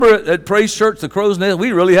Remember at Praise Church, the crow's nest?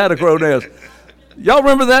 We really had a crow nest. Y'all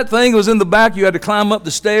remember that thing? It was in the back. You had to climb up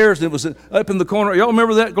the stairs. And it was up in the corner. Y'all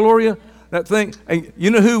remember that, Gloria? That thing? And you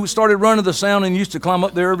know who started running the sound and used to climb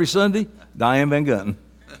up there every Sunday? Diane Van Gunten.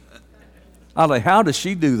 I was like, how does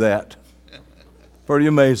she do that? Pretty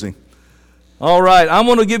amazing. All right, I'm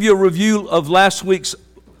going to give you a review of last week's,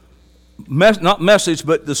 not message,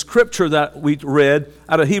 but the scripture that we read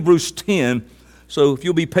out of Hebrews 10. So if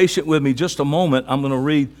you'll be patient with me just a moment, I'm going to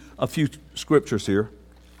read a few scriptures here.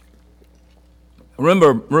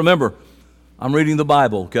 Remember, I'm reading the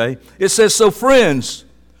Bible, okay? It says, so friends,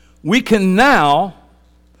 we can now,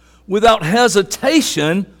 without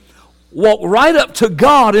hesitation, walk right up to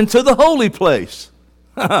God into the holy place.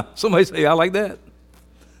 Somebody say, I like that.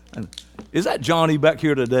 Is that Johnny back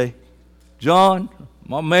here today? John,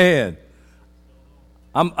 my man.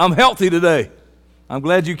 I'm healthy today. I'm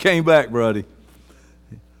glad you came back, buddy.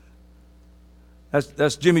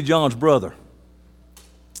 That's Jimmy John's brother.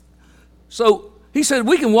 So he said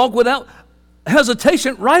we can walk without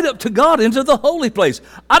hesitation right up to God into the holy place.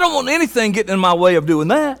 I don't want anything getting in my way of doing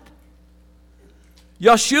that.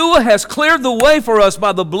 Yahshua has cleared the way for us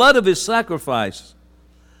by the blood of his sacrifice,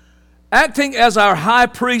 acting as our high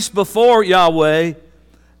priest before Yahweh.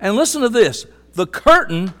 And listen to this, the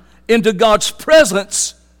curtain into God's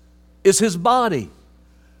presence is his body.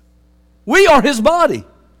 We are his body.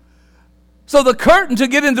 So the curtain to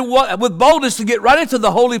get into with boldness to get right into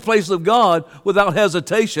the holy place of God without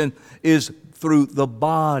hesitation is through the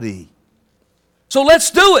body. So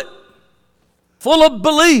let's do it. Full of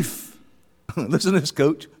belief. Listen to this,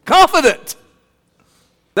 coach. Confident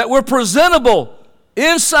that we're presentable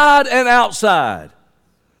inside and outside.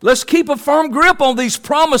 Let's keep a firm grip on these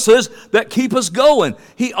promises that keep us going.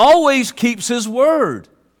 He always keeps his word.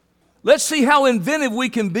 Let's see how inventive we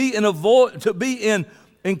can be in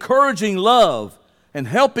encouraging love and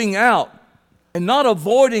helping out and not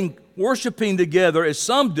avoiding worshiping together as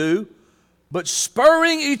some do, but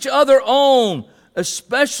spurring each other on,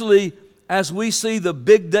 especially as we see the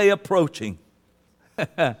big day approaching.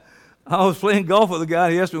 I was playing golf with a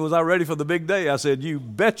guy. He asked me, was I ready for the big day? I said, you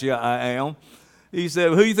betcha I am. He said,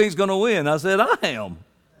 who do you think is going to win? I said, I am.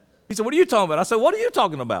 He said, what are you talking about? I said, what are you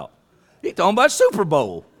talking about? He's talking about Super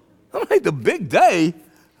Bowl. I'm like, the big day?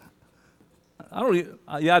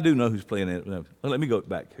 I do know who's playing it. Let me go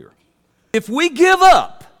back here. If we give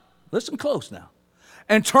up, listen close now,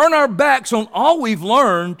 and turn our backs on all we've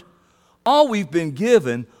learned, all we've been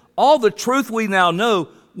given, all the truth we now know,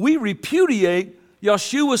 we repudiate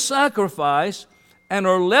Yahshua's sacrifice and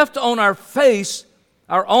are left on our own face,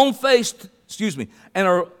 and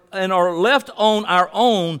are left on our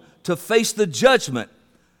own to face the judgment.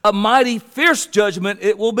 A mighty, fierce judgment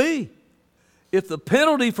it will be. If the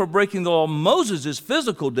penalty for breaking the law of Moses is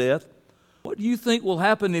physical death, what do you think will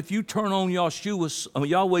happen if you turn on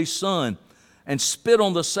Yahweh's Son and spit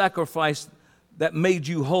on the sacrifice that made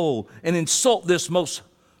you whole and insult this most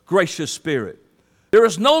gracious Spirit? There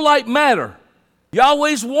is no light matter.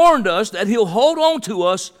 Yahweh's warned us that he'll hold on to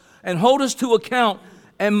us and hold us to account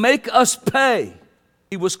and make us pay.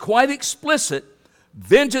 He was quite explicit.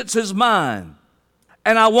 Vengeance is mine,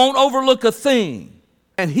 and I won't overlook a thing.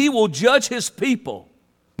 And he will judge his people.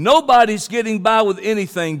 Nobody's getting by with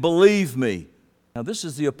anything, believe me. Now this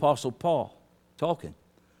is the Apostle Paul talking.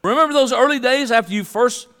 Remember those early days after you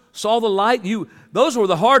first saw the light? Those were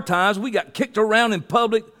the hard times. We got kicked around in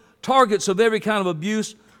public, targets of every kind of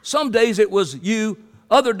abuse. Some days it was you,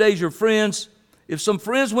 other days your friends. If some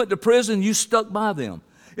friends went to prison, you stuck by them.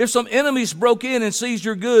 If some enemies broke in and seized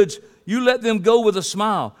your goods, you let them go with a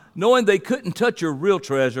smile, knowing they couldn't touch your real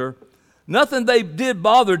treasure. Nothing they did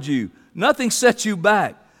bothered you. Nothing set you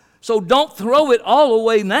back. So don't throw it all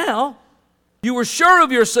away now. You were sure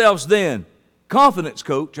of yourselves then. Confidence,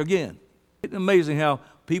 coach, again. It's amazing how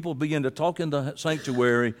people begin to talk in the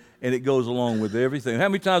sanctuary and it goes along with everything. How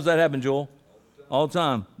many times that happened, Joel? All the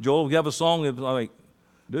time. Joel, you have a song that's like,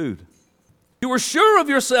 dude, you were sure of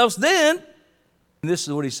yourselves then. And this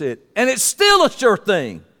is what he said. And it's still a sure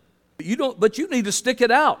thing. But you need to stick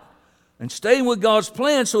it out and stay with God's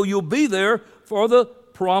plan so you'll be there for the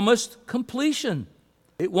promised completion.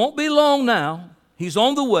 It won't be long now. He's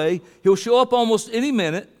on the way. He'll show up almost any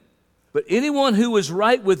minute. But anyone who is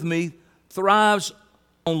right with me thrives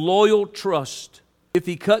on loyal trust. If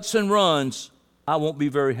he cuts and runs, I won't be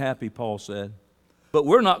very happy, Paul said. But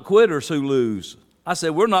we're not quitters who lose. I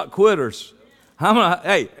said, we're not quitters.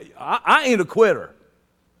 I ain't a quitter.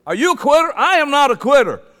 Are you a quitter? I am not a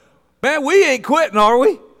quitter. Man, we ain't quitting, are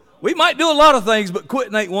we? We might do a lot of things, but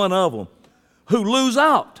quitting ain't one of them. Who lose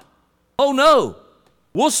out. Oh, no.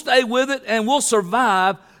 We'll stay with it and we'll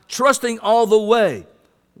survive, trusting all the way.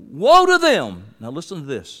 Woe to them, now listen to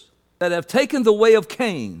this, that have taken the way of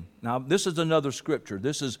Cain. Now, this is another scripture.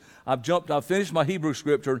 I've finished my Hebrew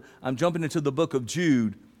scripture. I'm jumping into the book of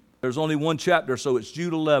Jude. There's only one chapter, so it's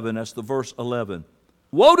Jude 11. That's the verse 11.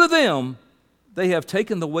 Woe to them, they have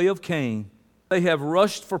taken the way of Cain. They have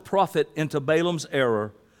rushed for profit into Balaam's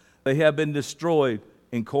error. They have been destroyed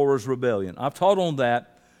in Korah's rebellion. I've taught on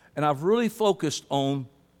that, and I've really focused on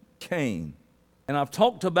Cain. And I've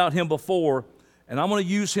talked about him before, and I'm going to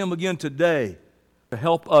use him again today to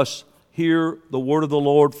help us hear the word of the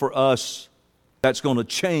Lord for us that's going to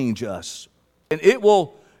change us. And it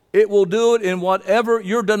will do it in whatever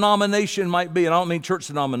your denomination might be. And I don't mean church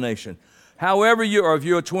denomination. However you are, if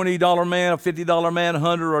you're a $20 man, a $50 man,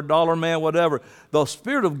 $100 or a dollar man, whatever, the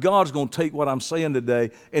Spirit of God is going to take what I'm saying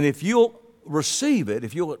today, and if you'll receive it,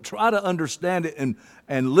 if you'll try to understand it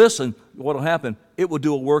and listen, what will happen, it will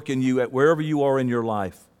do a work in you at wherever you are in your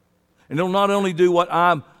life. And it'll not only do what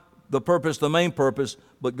I'm the main purpose,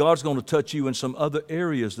 but God's going to touch you in some other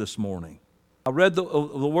areas this morning. I read the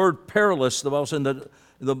word perilous. The Bible said that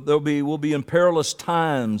we'll be in perilous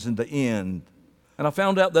times in the end. And I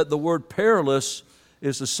found out that the word perilous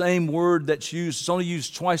is the same word that's used. It's only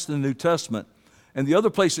used twice in the New Testament. And the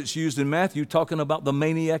other place it's used in Matthew, talking about the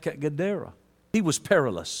maniac at Gadara. He was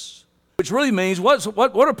perilous, which really means what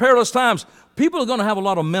are perilous times? People are going to have a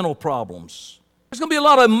lot of mental problems. There's going to be a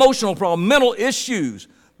lot of emotional problems, mental issues.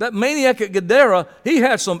 That maniac at Gadara, he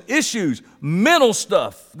had some issues, mental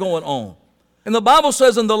stuff going on. And the Bible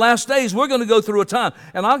says in the last days, we're going to go through a time.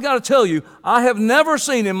 And I've got to tell you, I have never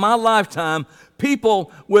seen in my lifetime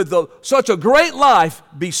people with such a great life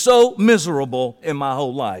be so miserable in my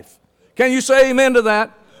whole life. Can you say amen to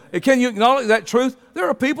that? And can you acknowledge that truth? There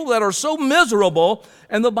are people that are so miserable,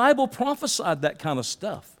 and the Bible prophesied that kind of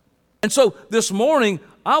stuff. And so this morning,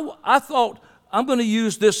 I thought, I'm going to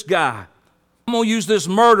use this guy. I'm going to use this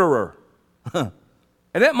murderer. And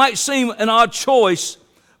that might seem an odd choice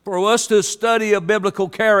for us to study a biblical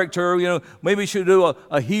character. You know, maybe we should do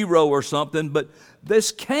a hero or something. But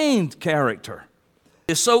this Cain character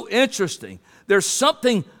is so interesting. There's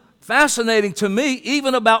something fascinating to me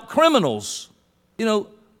even about criminals. You know,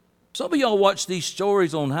 some of y'all watch these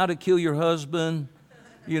stories on how to kill your husband.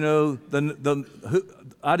 You know,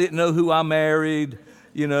 I didn't know who I married.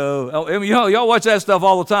 You know, y'all watch that stuff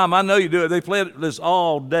all the time. I know you do it. They play this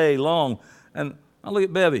all day long. And I look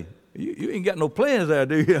at Bevy. You ain't got no plans there,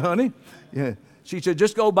 do you, honey? Yeah. She said,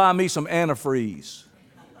 just go buy me some antifreeze.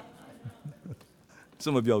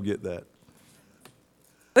 Some of y'all get that.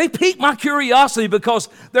 They pique my curiosity because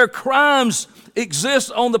their crimes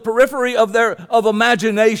exist on the periphery of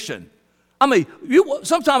imagination. I mean,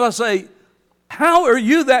 sometimes I say, how are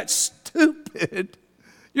you that stupid?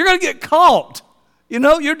 You're going to get caught. You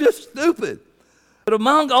know, you're just stupid. But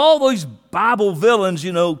among all these Bible villains,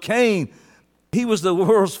 you know, Cain, he was the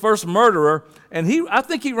world's first murderer, and I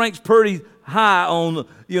think he ranks pretty high on,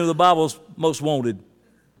 the Bible's most wanted.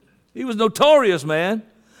 He was notorious, man.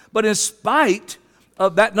 But in spite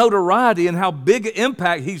of that notoriety and how big an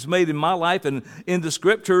impact he's made in my life and in the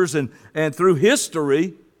scriptures and through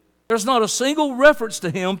history, there's not a single reference to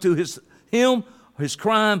him, his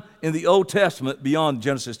crime in the Old Testament beyond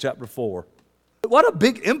Genesis chapter 4. What a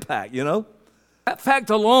big impact, you know. That fact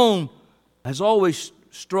alone has always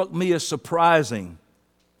struck me as surprising.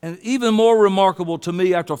 And even more remarkable to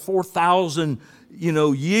me after 4,000,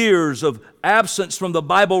 years of absence from the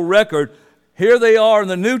Bible record, here they are in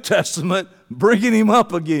the New Testament bringing him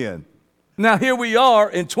up again. Now here we are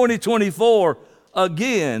in 2024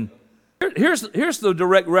 again. Here's the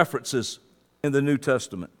direct references in the New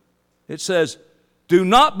Testament. It says, do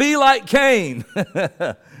not be like Cain,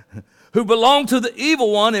 who belonged to the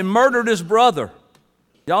evil one and murdered his brother.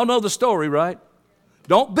 Y'all know the story, right?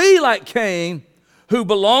 Don't be like Cain, who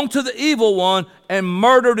belonged to the evil one and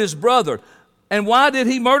murdered his brother. And why did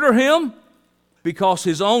he murder him? Because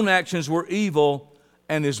his own actions were evil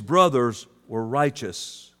and his brothers were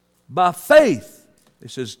righteous. By faith,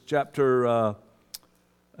 this is chapter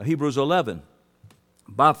Hebrews 11.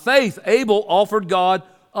 By faith, Abel offered God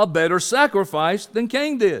a better sacrifice than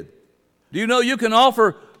Cain did. Do you know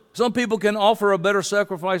some people can offer a better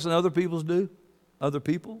sacrifice than other people do? Other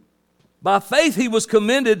people? By faith, he was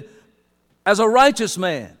commended as a righteous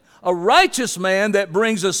man. A righteous man that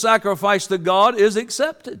brings a sacrifice to God is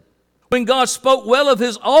accepted. When God spoke well of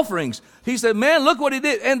his offerings, he said, man, look what he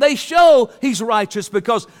did. And they show he's righteous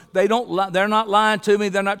because they're not lying to me.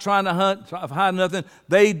 They're not trying to hide nothing.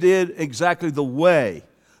 They did exactly the way.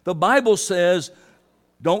 The Bible says,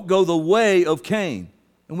 don't go the way of Cain.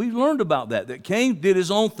 And we've learned about that Cain did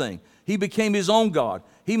his own thing. He became his own God.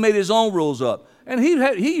 He made his own rules up. and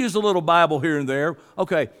he used a little Bible here and there.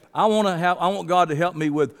 Okay, I want God to help me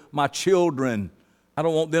with my children. I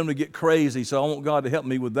don't want them to get crazy, so I want God to help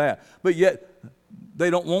me with that. But yet, they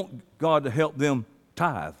don't want God to help them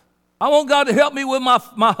tithe. I want God to help me with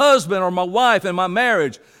my husband or my wife and my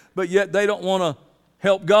marriage, but yet they don't want to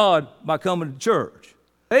help God by coming to church.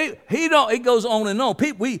 It goes on and on.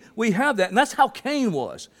 We have that, and that's how Cain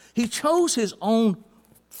was. He chose his own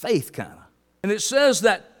faith, kind of. And it says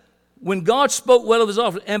that when God spoke well of his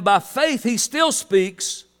offering, and by faith he still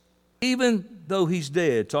speaks, even though he's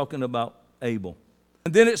dead, talking about Abel.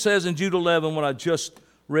 And then it says in Jude 11, what I just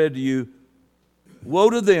read to you, woe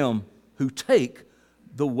to them who take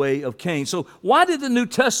the way of Cain. So why did the New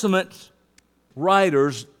Testament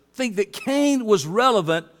writers think that Cain was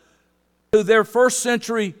relevant to their first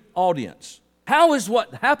century audience? How is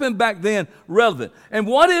what happened back then relevant? And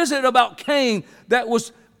what is it about Cain that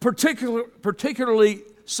was particularly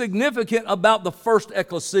significant about the first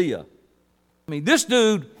ecclesia? I mean, this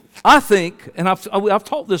dude, I think, and I've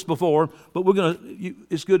taught this before, but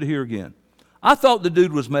it's good to hear again. I thought the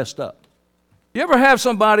dude was messed up. You ever have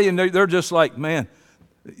somebody and they're just like, man,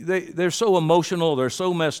 they're so emotional, they're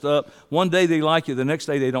so messed up. One day they like you, the next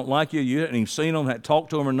day they don't like you. You haven't even seen them, haven't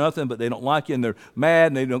talked to them or nothing, but they don't like you and they're mad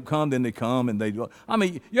and they don't come, then they come and they do. I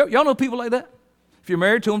mean, y'all know people like that? If you're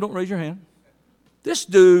married to them, don't raise your hand. This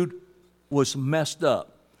dude was messed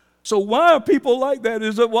up. So why are people like that?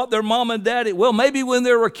 Is it what their mom and daddy? Well, maybe when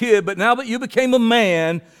they were a kid, but now that you became a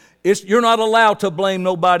man, you're not allowed to blame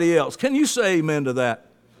nobody else. Can you say amen to that?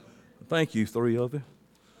 Thank you, three of you.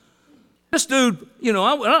 This dude,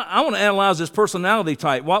 I want to analyze his personality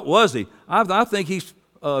type. What was he? I think he's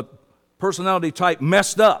personality type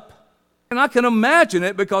messed up. And I can imagine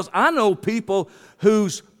it because I know people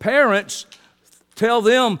whose parents tell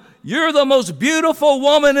them, you're the most beautiful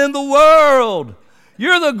woman in the world.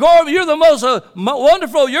 You're the most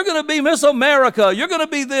wonderful. You're going to be Miss America. You're going to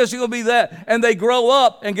be this. You're going to be that. And they grow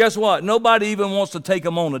up, and guess what? Nobody even wants to take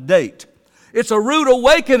them on a date. It's a rude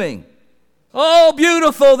awakening. Oh,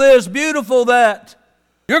 beautiful this, beautiful that.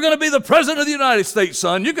 You're going to be the president of the United States,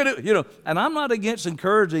 son. You're going to, and I'm not against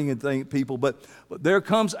encouraging people, but there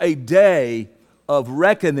comes a day of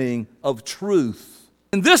reckoning of truth.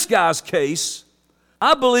 In this guy's case,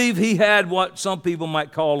 I believe he had what some people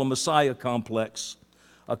might call a Messiah complex,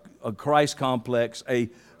 a Christ complex, a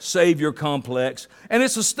Savior complex. And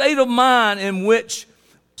it's a state of mind in which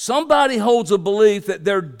somebody holds a belief that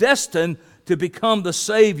they're destined to become the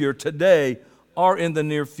Savior today or in the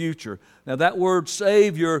near future. Now that word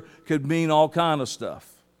Savior could mean all kind of stuff.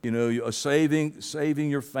 Saving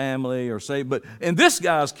your family but in this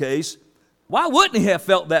guy's case, why wouldn't he have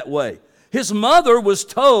felt that way? His mother was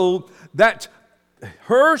told that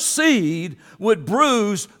her seed would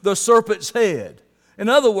bruise the serpent's head. In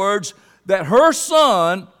other words, that her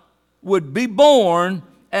son would be born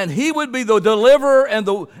and he would be the deliverer and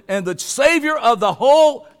the Savior of the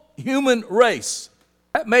whole human race.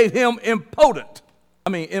 That made him important.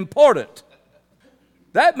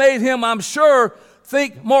 That made him, I'm sure,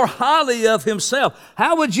 think more highly of himself.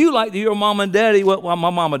 How would you like to hear mom and daddy? Well, my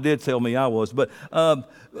mama did tell me I was, but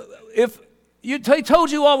if they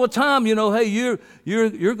told you all the time, hey,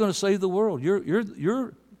 you're going to save the world.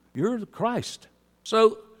 You're Christ.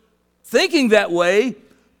 So thinking that way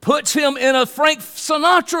puts him in a Frank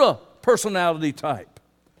Sinatra personality type.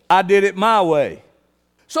 I did it my way.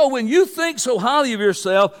 So when you think so highly of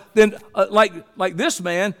yourself, then like this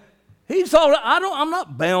man, he thought, I'm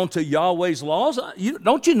not bound to Yahweh's laws.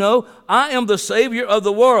 Don't you know I am the Savior of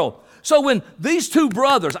the world? So when these two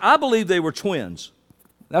brothers, I believe they were twins.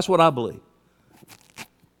 That's what I believe.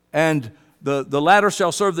 And the latter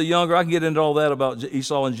shall serve the younger. I can get into all that about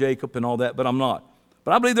Esau and Jacob and all that, but I'm not.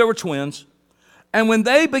 But I believe they were twins. And when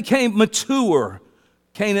they became mature,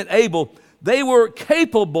 Cain and Abel, they were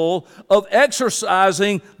capable of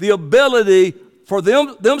exercising the ability for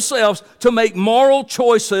themselves to make moral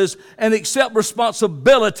choices and accept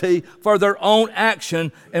responsibility for their own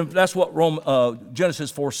action. And that's what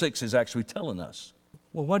Genesis 4:6 is actually telling us.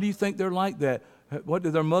 Well, why do you think they're like that? What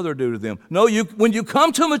did their mother do to them? No, when you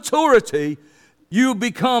come to maturity, you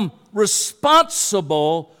become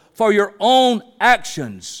responsible for your own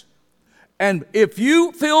actions. And if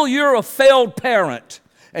you feel you're a failed parent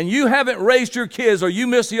and you haven't raised your kids or you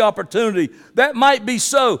missed the opportunity, that might be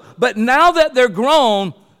so. But now that they're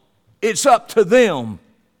grown, it's up to them.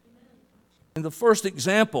 In the first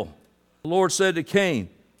example, the Lord said to Cain,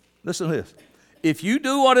 listen to this, if you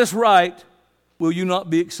do what is right, will you not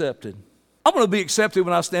be accepted? I'm going to be accepted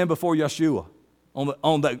when I stand before Yahshua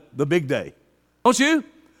on the big day. Don't you?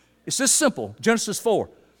 It's this simple. Genesis 4.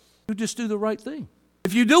 You just do the right thing.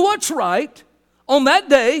 If you do what's right, On that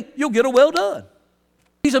day, you'll get a well done.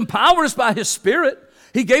 He's empowered us by His Spirit.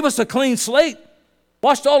 He gave us a clean slate,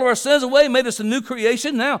 washed all of our sins away, made us a new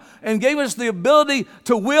creation now, and gave us the ability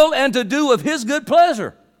to will and to do of His good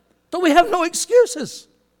pleasure. So we have no excuses.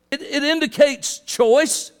 It indicates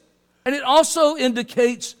choice, and it also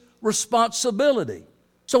indicates responsibility.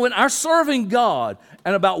 So in our serving God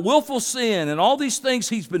and about willful sin and all these things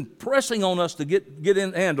He's been pressing on us to get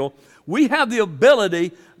in handle, we have the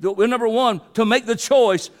ability, number one, to make the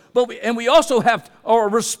choice, and we also are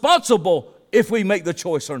responsible if we make the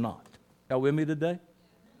choice or not. Y'all with me today?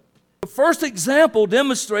 The first example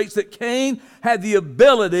demonstrates that Cain had the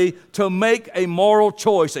ability to make a moral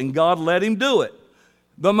choice, and God let him do it.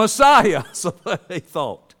 The Messiah, so they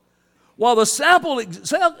thought. While the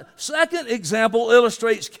second example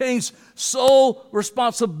illustrates Cain's sole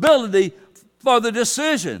responsibility for the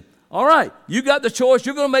decision. All right, you got the choice,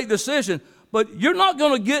 you're going to make the decision, but you're not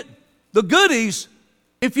going to get the goodies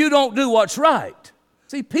if you don't do what's right.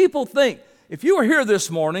 See, people think, if you were here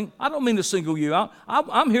this morning, I don't mean to single you out.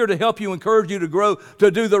 I'm here to help you, encourage you to grow,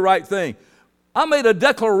 to do the right thing. I made a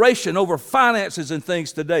declaration over finances and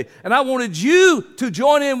things today, and I wanted you to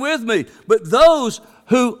join in with me. But those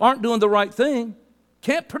who aren't doing the right thing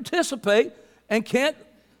can't participate and can't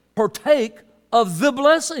partake of the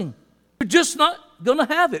blessing. You're just not going to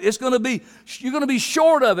have it. You're going to be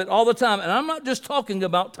short of it all the time. And I'm not just talking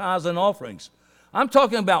about tithes and offerings. I'm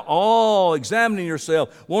talking about examining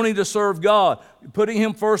yourself, wanting to serve God, putting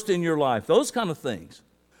Him first in your life, those kind of things.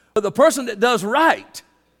 But the person that does right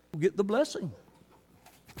will get the blessing.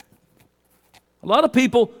 A lot of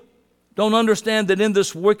people don't understand that in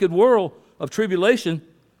this wicked world of tribulation,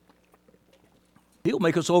 He'll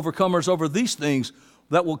make us overcomers over these things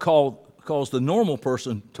that will cause the normal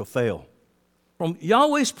person to fail. From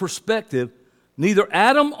Yahweh's perspective, neither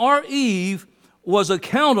Adam or Eve was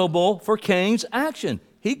accountable for Cain's action.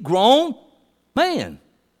 He grown man.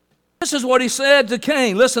 This is what he said to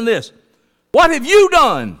Cain. Listen to this. What have you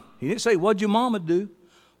done? He didn't say, what'd your mama do?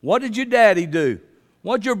 What did your daddy do?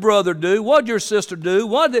 What'd your brother do? What'd your sister do?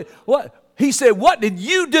 He said, what did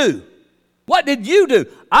you do? What did you do?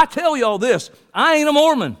 I tell y'all this, I ain't a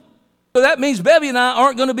Mormon. So that means Bevy and I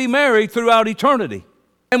aren't going to be married throughout eternity.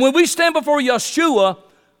 And when we stand before Yahshua,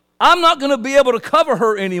 I'm not going to be able to cover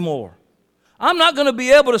her anymore. I'm not going to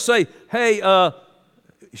be able to say, hey,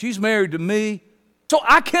 she's married to me, so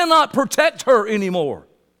I cannot protect her anymore.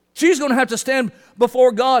 She's going to have to stand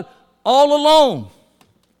before God all alone,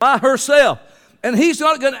 by herself. And He's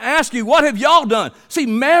not going to ask you, what have y'all done? See,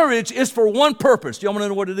 marriage is for one purpose. Do y'all want to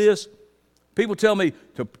know what it is? People tell me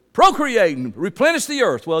to procreate and replenish the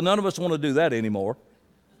earth. Well, none of us want to do that anymore.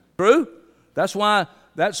 True? That's why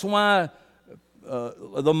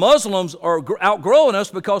the Muslims are outgrowing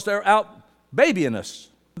us, because they're out babying us.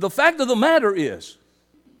 The fact of the matter is,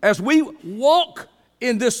 as we walk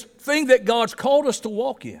in this thing that God's called us to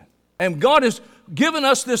walk in, and God has given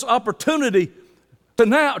us this opportunity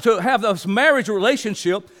to have this marriage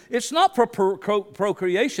relationship, it's not for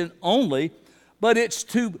procreation only, but it's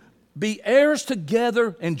to be heirs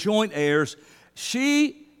together and joint heirs.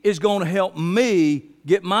 She is going to help me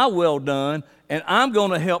get my well done, and I'm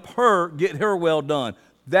going to help her get her well done.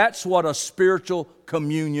 That's what a spiritual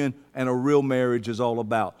communion and a real marriage is all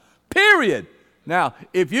about. Period. Now,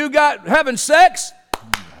 if you got having sex,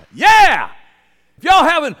 yeah. If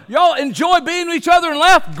y'all enjoy being with each other and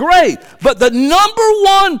laugh, great. But the number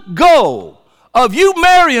one goal of you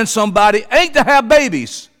marrying somebody ain't to have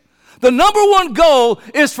babies. The number one goal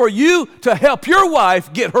is for you to help your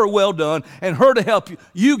wife get her well done, and her to help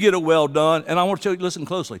you get a well done. And I want you to listen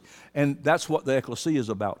closely. And that's what the ecclesia is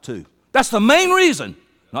about too. That's the main reason.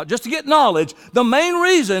 Not just to get knowledge. The main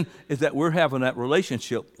reason is that we're having that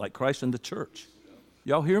relationship like Christ and the church.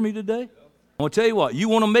 Y'all hear me today? I want to tell you what, you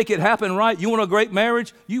want to make it happen right? You want a great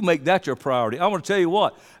marriage? You make that your priority. I want to tell you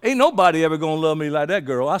what, ain't nobody ever going to love me like that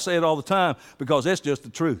girl. I say it all the time because that's just the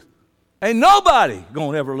truth. Ain't nobody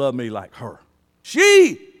going to ever love me like her.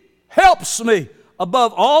 She helps me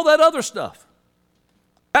above all that other stuff.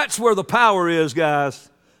 That's where the power is, guys.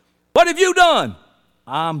 What have you done?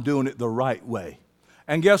 I'm doing it the right way.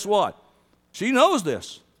 And guess what? She knows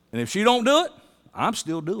this. And if she don't do it, I'm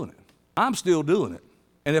still doing it. I'm still doing it.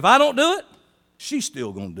 And if I don't do it, she's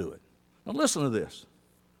still going to do it. Now listen to this.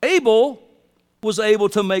 Abel was able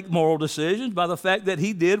to make moral decisions by the fact that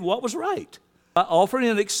he did what was right, by offering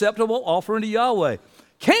an acceptable offering to Yahweh.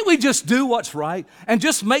 Can't we just do what's right and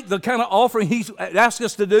just make the kind of offering He's asked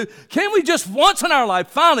us to do? Can't we just once in our life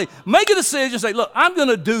finally make a decision and say, look, I'm going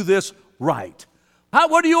to do this right.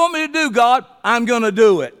 What do you want me to do, God? I'm going to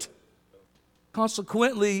do it.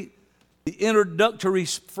 Consequently, The introductory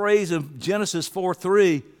phrase of Genesis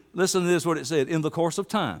 4:3, listen to this, what it said, in the course of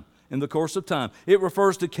time. In the course of time. It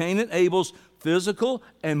refers to Cain and Abel's physical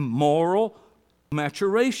and moral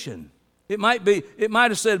maturation. It might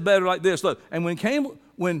have said better like this. Look, and when Cain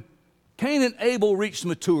and Abel reached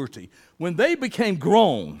maturity, when they became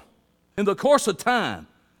grown, in the course of time,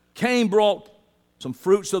 Cain brought some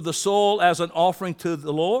fruits of the soil as an offering to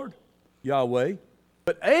the Lord, Yahweh.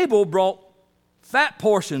 But Abel brought fat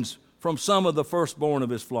portions from some of the firstborn of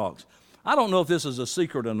his flocks. I don't know if this is a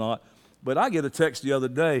secret or not, but I get a text the other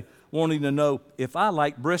day wanting to know if I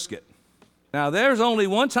like brisket. Now, there's only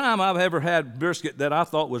one time I've ever had brisket that I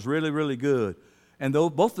thought was really, really good. And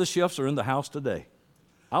both the chefs are in the house today.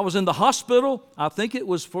 I was in the hospital. I think it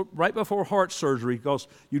was right before heart surgery, because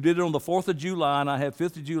you did it on the 4th of July, and I had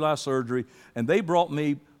 5th of July surgery, and they brought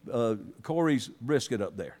me Corey's brisket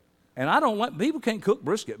up there. And I don't like, people can't cook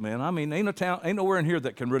brisket, man. I mean, ain't nowhere in here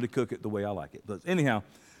that can really cook it the way I like it. But anyhow,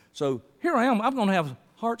 so here I am. I'm going to have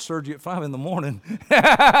heart surgery at 5 in the morning.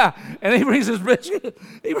 And he brings his brisket.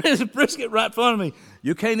 He brings his brisket right in front of me.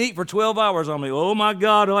 You can't eat for 12 hours on me. Oh, my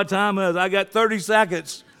God, what time is it? I got 30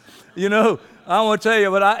 seconds. You know, I want to tell you,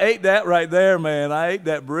 but I ate that right there, man. I ate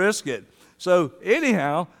that brisket. So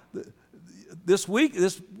anyhow, this week,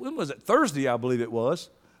 when was it? Thursday, I believe it was.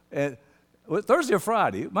 And Thursday or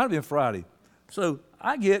Friday. It might have been Friday. So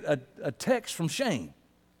I get a text from Shane.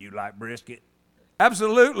 You like brisket?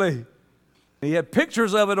 Absolutely. He had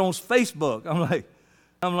pictures of it on Facebook.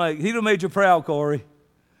 I'm like, he'd have made you proud, Corey.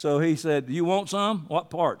 So he said, you want some? What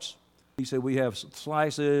parts? He said, we have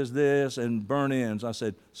slices, this, and burnt ends. I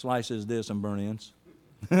said, slices, this, and burnt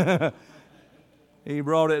ends. He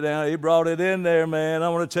brought it down. He brought it in there, man. I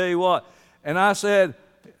want to tell you what. And I said,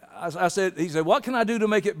 he said, what can I do to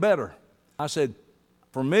make it better? I said,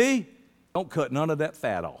 for me, don't cut none of that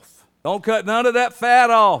fat off. Don't cut none of that fat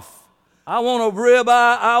off. I want a ribeye.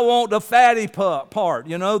 I want the fatty part,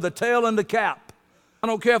 you know, the tail and the cap. I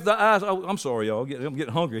don't care if the eyes. Oh, I'm sorry, y'all. I'm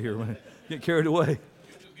getting hungry here, man. Get carried away.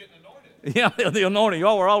 You're just getting anointed. Yeah, the anointing.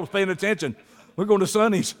 Y'all are always paying attention. We're going to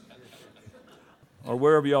Sonny's or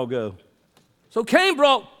wherever y'all go. So Cain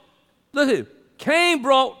brought, look at him. Cain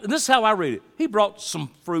brought, and this is how I read it. He brought some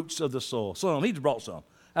fruits of the soil. He brought some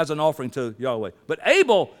as an offering to Yahweh. But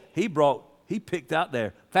Abel, he picked out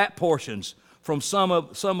there fat portions from some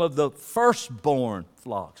of the firstborn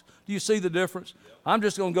flocks. Do you see the difference? I'm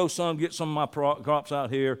just going to go get some of my crops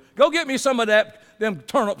out here. Go get me some of them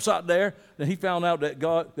turnips out there. And he found out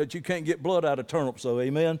that you can't get blood out of turnips, so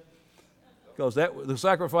amen? Because the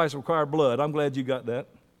sacrifice required blood. I'm glad you got that.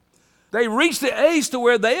 They reached the age to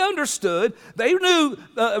where they understood, they knew,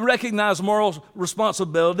 recognized moral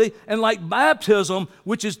responsibility, and like baptism,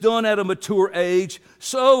 which is done at a mature age,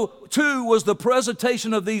 so too was the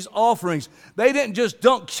presentation of these offerings. They didn't just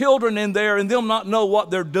dunk children in there and them not know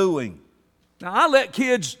what they're doing. Now, I let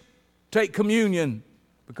kids take communion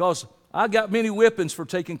because I got many whippings for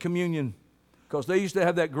taking communion, because they used to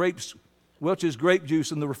have that Welch's grape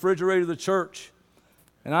juice in the refrigerator of the church.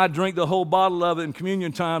 And I'd drink the whole bottle of it in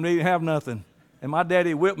communion time. They didn't have nothing. And my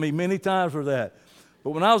daddy whipped me many times for that.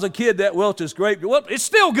 But when I was a kid, that Welch's grape, well, it's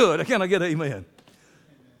still good. Can I get an amen?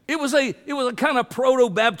 It was a kind of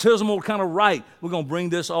proto-baptismal kind of rite. We're going to bring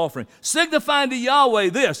this offering. Signifying to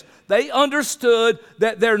Yahweh this. They understood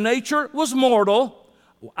that their nature was mortal.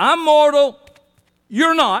 I'm mortal.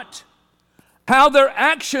 You're not. How their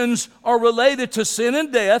actions are related to sin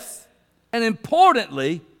and death. And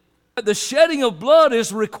importantly, the shedding of blood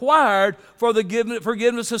is required for the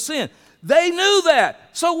forgiveness of sin. They knew that.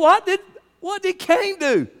 So what did Cain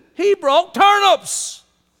do? He brought turnips.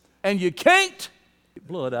 And you can't get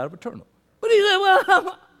blood out of a turnip. But he said,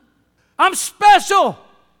 well, I'm special.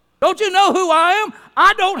 Don't you know who I am?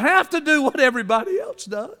 I don't have to do what everybody else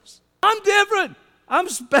does. I'm different. I'm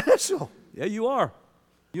special. Yeah, you are.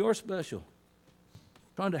 You are special.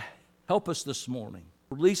 Trying to help us this morning.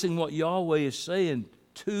 Releasing what Yahweh is saying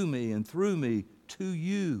to me and through me to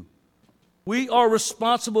you. We are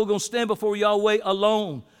responsible, going to stand before Yahweh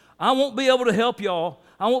alone. I won't be able to help y'all.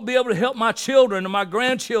 I won't be able to help my children and my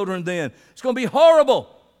grandchildren then. It's going to be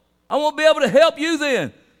horrible. I won't be able to help you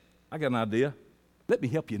then. I got an idea. Let me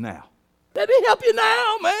help you now. Let me help you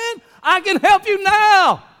now, man. I can help you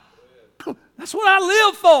now. That's what I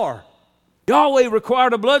live for. Yahweh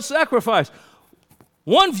required a blood sacrifice.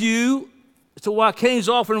 One view as to why Cain's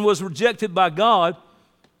offering was rejected by God,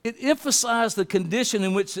 it emphasized the condition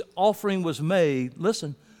in which the offering was made.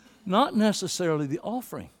 Listen, not necessarily the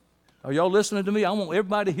offering. Are y'all listening to me? I want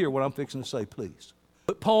everybody to hear what I'm fixing to say, please.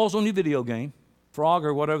 Put pause on your video game, Frog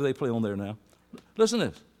or whatever they play on there now. Listen to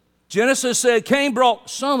this. Genesis said Cain brought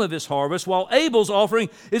some of his harvest, while Abel's offering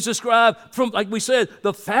is described from, like we said,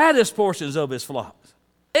 the fattest portions of his flocks.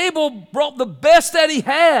 Abel brought the best that he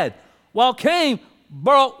had, while Cain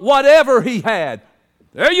brought whatever he had.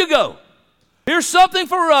 There you go. Here's something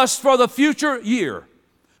for us for the future year.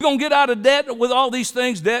 We're going to get out of debt with all these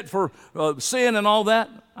things, debt for sin and all that.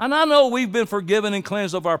 And I know we've been forgiven and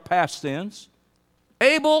cleansed of our past sins.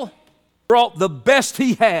 Abel brought the best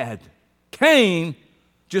he had. Cain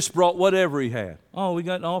just brought whatever he had. Oh, we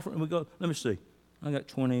got an offering. We go. Let me see. I got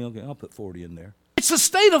 20. Okay, I'll put 40 in there. It's a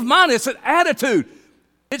state of mind. It's an attitude.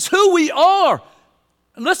 It's who we are.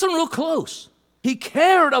 And listen real close. He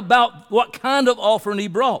cared about what kind of offering he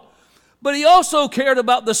brought, but he also cared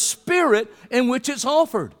about the spirit in which it's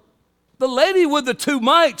offered. The lady with the 2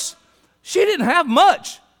 mites, she didn't have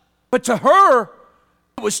much, but to her,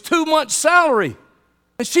 it was 2 months' salary,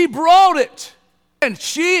 and she brought it. And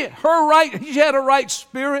she had a right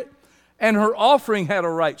spirit, and her offering had a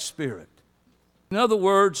right spirit. In other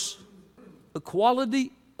words, the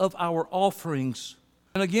quality of our offerings,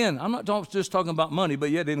 and again, I'm not just talking about money,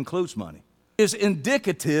 but yet it includes money, is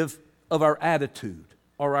indicative of our attitude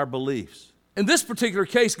or our beliefs. In this particular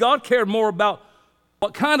case, God cared more about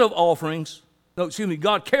what kind of offerings,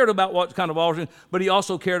 God cared about what kind of offerings, but he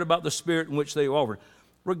also cared about the spirit in which they were offered.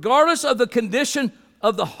 Regardless of the condition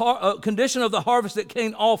of the harvest that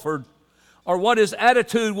Cain offered, or what his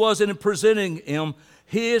attitude was in presenting him,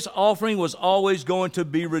 his offering was always going to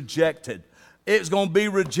be rejected. It's going to be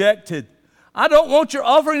rejected. I don't want your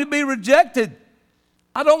offering to be rejected.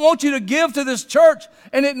 I don't want you to give to this church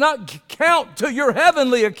and it not count to your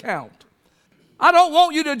heavenly account. I don't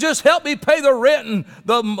want you to just help me pay the rent and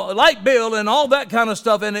the light bill and all that kind of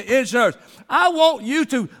stuff and the insurance. I want you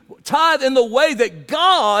to tithe in the way that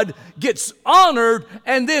God gets honored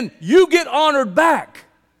and then you get honored back.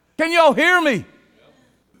 Can y'all hear me?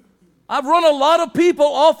 I've run a lot of people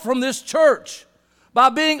off from this church by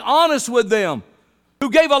being honest with them who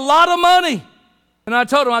gave a lot of money. And I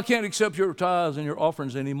told them, I can't accept your tithes and your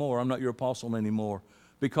offerings anymore. I'm not your apostle anymore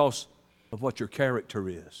because of what your character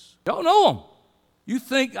is. Y'all know them. You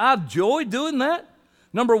think I enjoy doing that?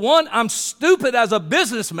 Number one, I'm stupid as a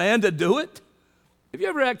businessman to do it. Have you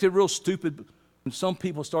ever acted real stupid when some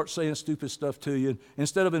people start saying stupid stuff to you?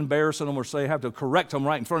 Instead of embarrassing them or have to correct them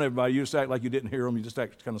right in front of everybody, you just act like you didn't hear them. You just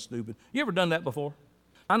act kind of stupid. You ever done that before?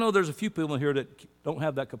 I know there's a few people in here that don't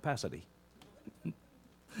have that capacity.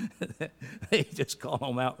 They just call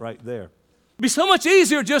them out right there. It'd be so much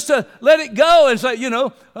easier just to let it go and say, they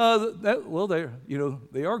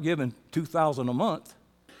are giving $2,000 a month.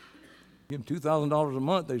 Give them $2,000 a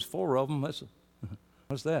month. There's 4 of them.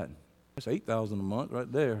 What's that? That's $8,000 a month right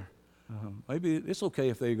there. Maybe it's okay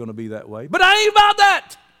if they're going to be that way, but I ain't about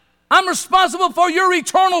that. I'm responsible for your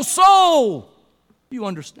eternal soul. You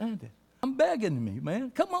understand it? I'm begging me,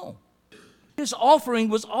 man. Come on. His offering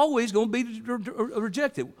was always going to be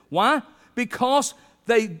rejected. Why? Because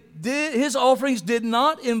his offerings did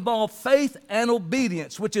not involve faith and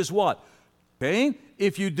obedience, which is what? Okay?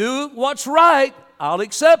 If you do what's right, I'll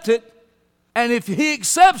accept it. And if he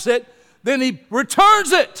accepts it, then he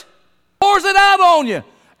returns it, pours it out on you.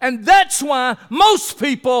 And that's why most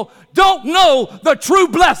people don't know the true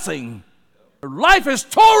blessing. Their life is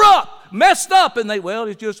tore up, messed up, and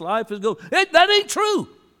it's just life is good. That ain't true.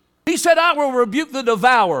 He said, I will rebuke the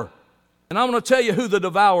devourer. And I'm going to tell you who the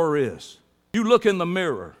devourer is. You look in the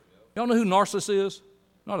mirror. Y'all know who Narcissus is?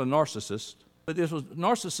 Not a narcissist, but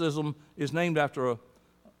narcissism is named after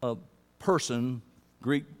a person,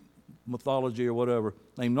 Greek mythology or whatever,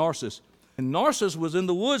 named Narcissus. And Narcissus was in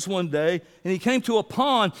the woods one day, and he came to a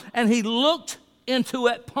pond, and he looked into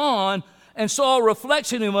that pond and saw a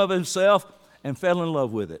reflection of himself and fell in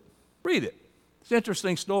love with it. Read it. It's an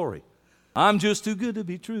interesting story. I'm just too good to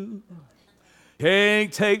be true.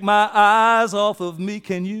 Can't take my eyes off of me,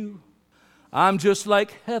 can you? I'm just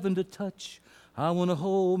like heaven to touch. I want to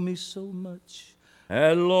hold me so much.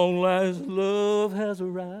 At long last, love has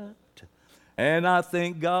arrived, and I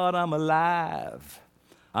thank God I'm alive.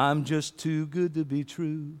 I'm just too good to be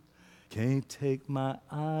true. Can't take my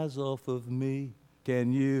eyes off of me.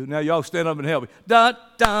 Can you? Now y'all stand up and help me. Da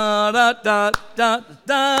da da da da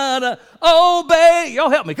da da. Oh, baby, y'all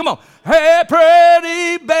help me. Come on. Hey,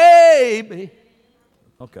 pretty baby.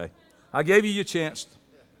 Okay, I gave you your chance.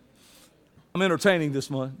 I'm entertaining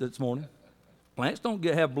this morning. Plants don't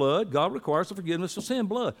have blood. God requires the forgiveness of sin,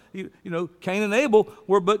 blood. Cain and Abel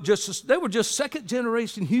were just second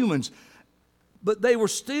generation humans, but they were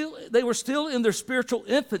still in their spiritual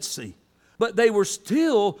infancy. But they were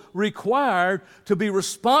still required to be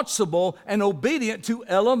responsible and obedient to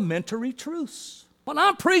elementary truths. When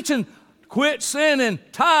I'm preaching quit sinning,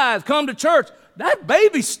 tithe, come to church. That's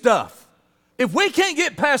baby stuff. If we can't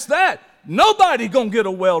get past that, nobody's going to get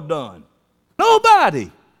a well done. Nobody.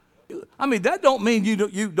 I mean, that don't mean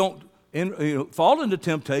you don't fall into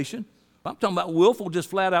temptation. I'm talking about willful, just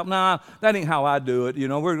flat out. Nah, that ain't how I do it.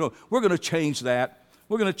 We're going to change that.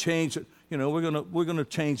 We're going to change it. We're going to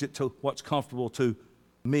change it to what's comfortable to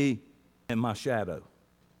me and my shadow.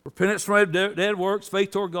 Repentance from dead works,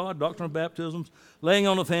 faith toward God, doctrine of baptisms, laying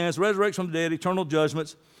on of hands, resurrection from the dead, eternal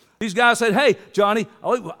judgments. These guys said, hey, Johnny,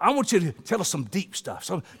 I want you to tell us some deep stuff.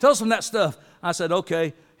 So tell us some of that stuff. I said,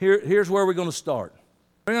 okay, here's where we're going to start.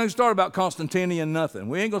 We're going to start about Constantinian nothing.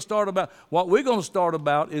 We ain't going to start about, what we're going to start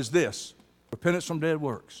about is this: repentance from dead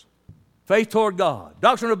works, faith toward God,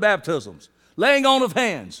 doctrine of baptisms, laying on of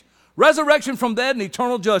hands, resurrection from dead, and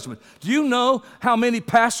eternal judgment. Do you know how many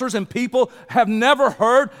pastors and people have never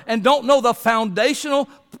heard and don't know the foundational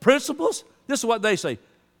principles? This is what they say.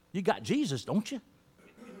 You got Jesus, don't you?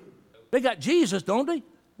 They got Jesus, don't they?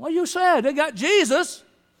 Well, you said they got Jesus.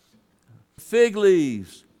 Fig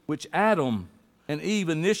leaves, which Adam and Eve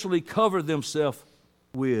initially covered themselves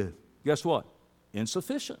with. Guess what?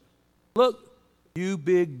 Insufficient. Look, you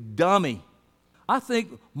big dummy. I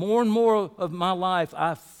think more and more of my life,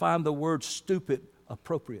 I find the word stupid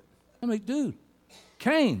appropriate. I mean, dude,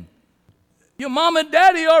 Cain, your mom and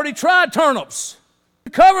daddy already tried turnips.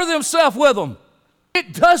 Cover themselves with them.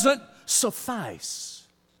 It doesn't suffice.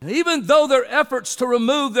 And even though their efforts to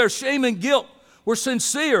remove their shame and guilt were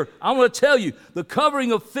sincere, I want to tell you, the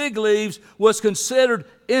covering of fig leaves was considered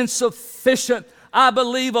insufficient. I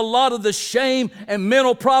believe a lot of the shame and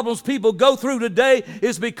mental problems people go through today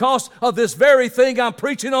is because of this very thing I'm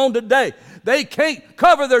preaching on today. They can't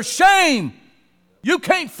cover their shame. You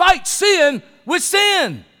can't fight sin with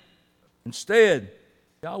sin. Instead,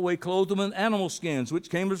 Yahweh clothed them in animal skins, which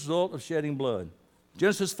came as a result of shedding blood.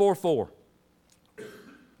 Genesis 4:4.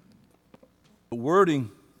 The wording,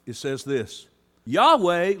 it says this: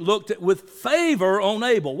 Yahweh looked with favor on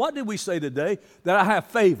Abel. What did we say today? That I have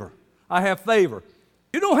favor. I have favor.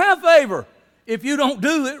 You don't have favor if you don't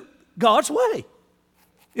do it God's way.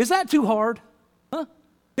 Is that too hard? Huh?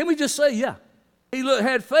 Can we just say, yeah? He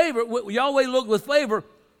had favor. Yahweh looked with favor.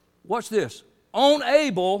 Watch this. On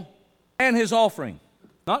Abel and his offering.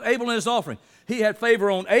 Not Abel and his offering. He had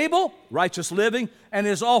favor on Abel, righteous living, and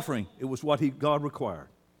his offering. It was what God required.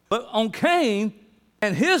 But on Cain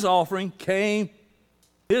and his offering, he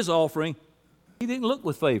didn't look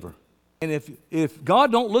with favor. And if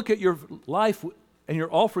God don't look at your life and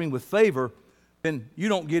your offering with favor, then you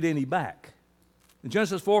don't get any back. In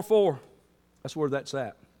Genesis 4:4, that's where that's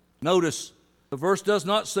at. Notice, the verse does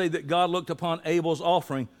not say that God looked upon Abel's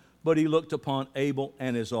offering, but he looked upon Abel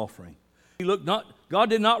and his offering. God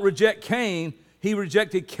did not reject Cain. He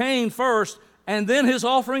rejected Cain first and then his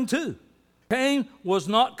offering too. Cain was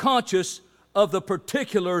not conscious of the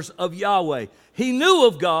particulars of Yahweh. He knew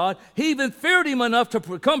of God. He even feared him enough to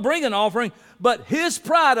come bring an offering, but his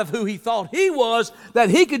pride of who he thought he was, that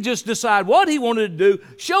he could just decide what he wanted to do,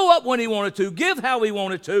 show up when he wanted to, give how he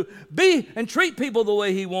wanted to, be and treat people the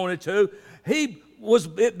way he wanted to.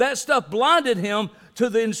 That stuff blinded him to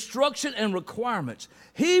the instruction and requirements.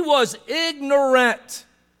 He was ignorant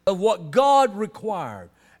of what God required.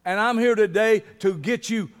 And I'm here today to get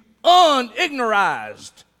you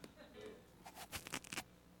unignorized.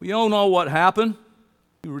 We all know what happened.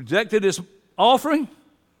 He rejected his offering.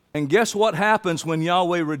 And guess what happens when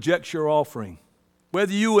Yahweh rejects your offering?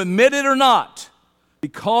 Whether you admit it or not,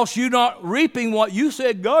 because you're not reaping what you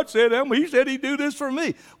said God said, he said he'd do this for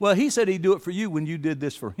me. Well, he said he'd do it for you when you did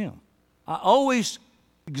this for him. I always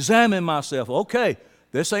examine myself. Okay,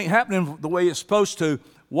 this ain't happening the way it's supposed to.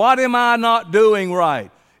 What am I not doing right?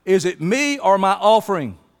 Is it me or my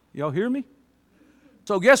offering? Y'all hear me?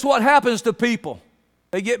 So guess what happens to people?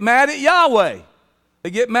 They get mad at Yahweh. They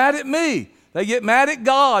get mad at me. They get mad at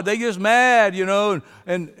God. They get mad,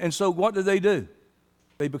 and so what do?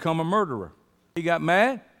 They become a murderer. He got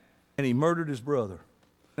mad, and he murdered his brother.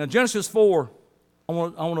 Now, Genesis 4, I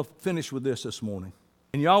want to finish with this morning.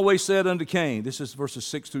 And Yahweh said unto Cain, this is verses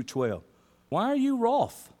 6 through 12, why are you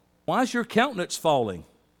wroth? Why is your countenance falling?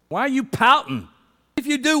 Why are you pouting? If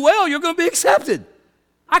you do well, you're going to be accepted.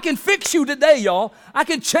 I can fix you today, y'all. I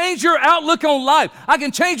can change your outlook on life. I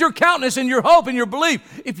can change your countenance and your hope and your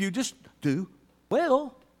belief. If you just do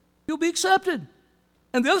well, you'll be accepted.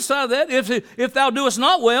 And the other side of that, if thou doest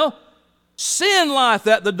not well, sin lieth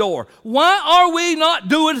at the door. Why are we not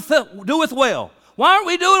doeth well? Why aren't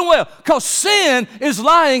we doing well? Because sin is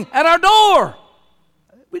lying at our door.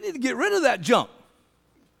 We need to get rid of that junk.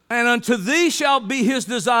 And unto thee shall be his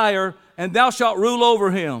desire, and thou shalt rule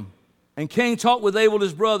over him. And Cain talked with Abel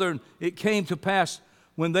his brother, and it came to pass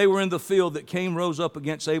when they were in the field that Cain rose up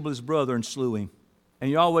against Abel his brother and slew him.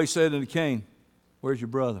 And Yahweh said unto Cain, where's your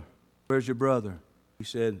brother? Where's your brother? He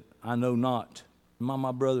said, I know not. Am I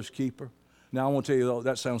my brother's keeper? Now I want to tell you,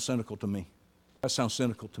 that sounds cynical to me. That sounds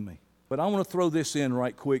cynical to me. But I want to throw this in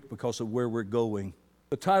right quick because of where we're going.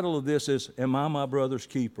 The title of this is, Am I my brother's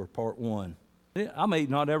keeper, Part 1. I may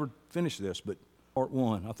not ever finish this, but Part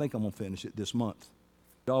 1. I think I'm going to finish it this month.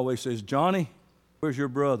 Yahweh says, Johnny, where's your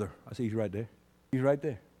brother? I said, he's right there. He's right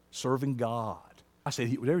there, serving God. I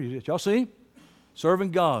said, there he is. Y'all see him?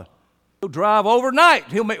 Serving God. He'll drive overnight.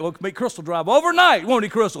 He'll make Crystal drive overnight, won't he,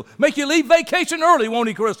 Crystal? Make you leave vacation early, won't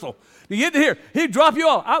he, Crystal? You get to here, he'd drop you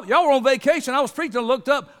off. Y'all were on vacation. I was preaching and looked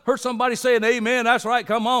up, heard somebody saying, amen, that's right,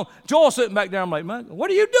 come on. Joel sitting back there. I'm like, man,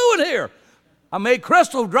 what are you doing here? I made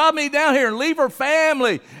Crystal drive me down here and leave her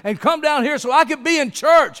family and come down here so I could be in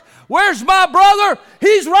church. Where's my brother?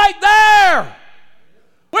 He's right there.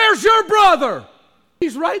 Where's your brother?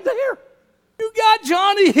 He's right there. You got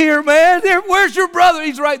Johnny here, man. Where's your brother?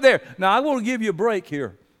 He's right there. Now, I want to give you a break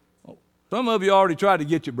here. Some of you already tried to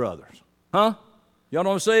get your brothers. Huh? Y'all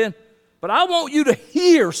know what I'm saying? But I want you to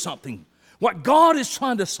hear something, what God is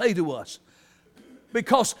trying to say to us.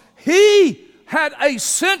 Because he had a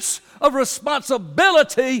sense of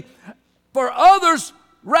responsibility for others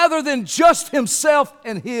rather than just himself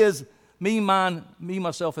and his, me, mine, me,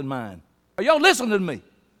 myself, and mine. Are y'all listening to me?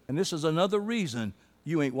 And this is another reason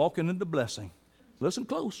you ain't walking in the blessing. Listen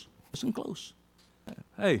close. Listen close.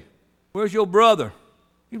 Hey, where's your brother?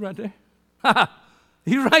 He's right there.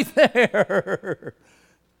 He's right there.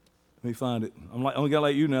 Let me find it. I'm only got to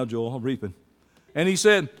let you now, Joel. I'm reaping. And he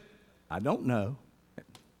said, I don't know.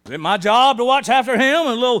 Is it my job to watch after him?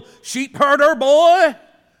 A little sheep herder boy?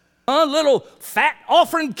 A little fat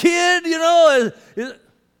offering kid, you know?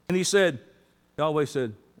 And he said, Yahweh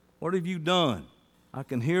said, what have you done? I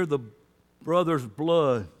can hear the brother's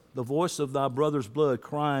blood, the voice of thy brother's blood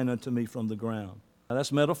crying unto me from the ground. Now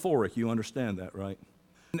that's metaphoric. You understand that, right?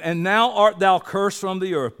 And now art thou cursed from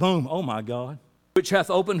the earth. Boom. Oh, my God. Which hath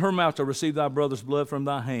opened her mouth to receive thy brother's blood from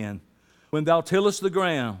thy hand. When thou tillest the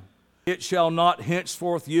ground, it shall not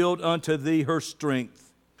henceforth yield unto thee her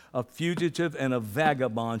strength. A fugitive and a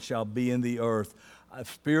vagabond shall be in the earth. A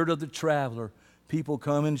spirit of the traveler. People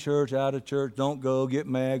come in church, out of church, don't go, get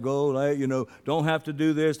mad, go late, you know, don't have to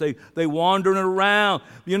do this. They wandering around.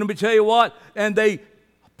 You know, let me tell you what, and they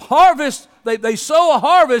harvest, they sow a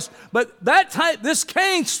harvest, but this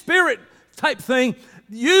Cain spirit type thing,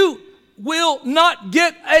 you will not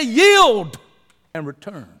get a yield and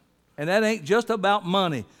return. And that ain't just about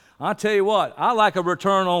money. I'll tell you what, I like a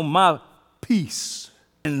return on my peace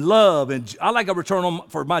and love, and I like a return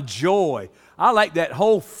for my joy. I like that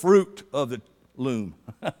whole fruit of the loom.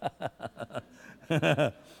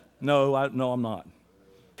 No, I'm not.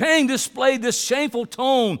 Cain displayed this shameful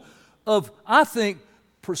tone of, I think,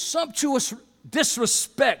 presumptuous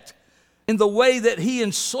disrespect in the way that he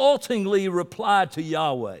insultingly replied to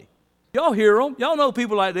Yahweh. Y'all hear them? Y'all know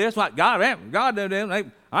people like this, like God,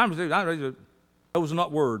 those are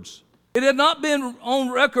not words. It had not been on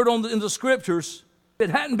record in the scriptures. If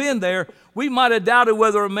it hadn't been there, we might have doubted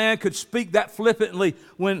whether a man could speak that flippantly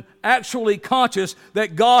when actually conscious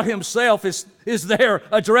that God himself is there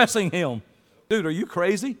addressing him. Dude, are you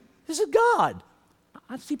crazy? This is God.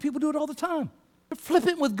 I see people do it all the time. They're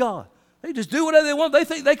flippant with God. They just do whatever they want. They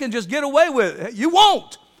think they can just get away with it. You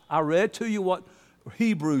won't. I read to you what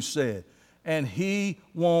Hebrews said. And he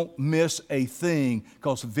won't miss a thing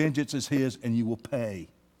because vengeance is his and you will pay.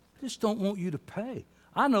 I just don't want you to pay.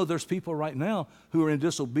 I know there's people right now who are in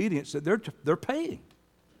disobedience that they're paying.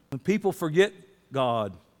 When people forget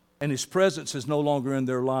God and his presence is no longer in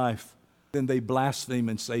their life, then they blaspheme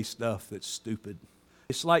and say stuff that's stupid.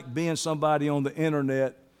 It's like being somebody on the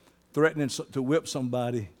internet threatening to whip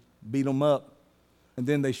somebody, beat them up, and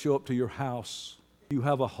then they show up to your house. You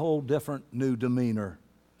have a whole different new demeanor.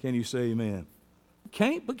 Can you say amen?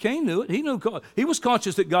 But Cain knew it. He knew God. He was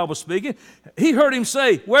conscious that God was speaking. He heard him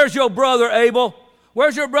say, where's your brother Abel?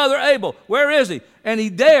 Where's your brother Abel? Where is he? And he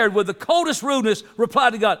dared, with the coldest rudeness, reply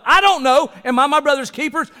to God, I don't know. Am I my brother's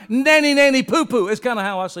keepers? Nanny, nanny, poo-poo. It's kind of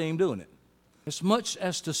how I see him doing it. As much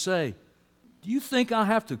as to say, do you think I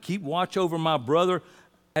have to keep watch over my brother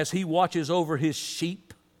as he watches over his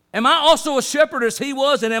sheep? Am I also a shepherd as he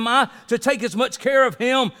was, and am I to take as much care of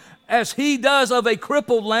him as he does of a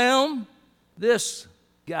crippled lamb? This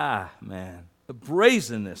guy, man, the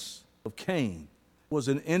brazenness of Cain was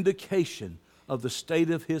an indication of the state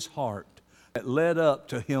of his heart that led up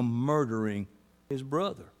to him murdering his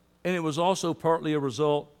brother. And it was also partly a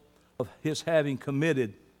result of his having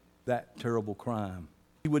committed that terrible crime.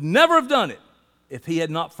 He would never have done it if he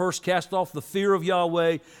had not first cast off the fear of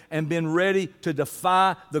Yahweh and been ready to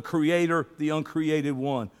defy the Creator, the uncreated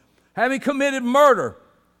one. Having committed murder,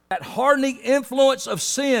 that hardening influence of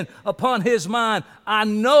sin upon his mind, I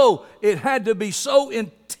know it had to be so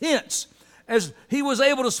intense as he was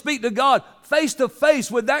able to speak to God face to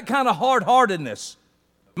face with that kind of hard-heartedness.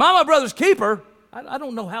 My brother's keeper, I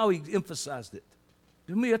don't know how he emphasized it.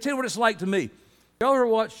 To me, I tell you what it's like to me. Y'all ever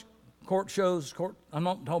watch court shows? I'm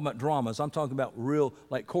not talking about dramas. I'm talking about real,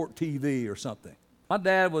 like court TV or something. My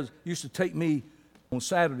dad used to take me on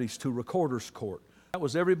Saturdays to recorder's court. That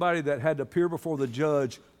was everybody that had to appear before the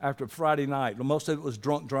judge after Friday night. Most of it was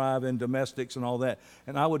drunk driving, domestics, and all that.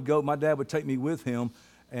 And I would go. My dad would take me with him,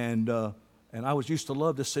 and I used to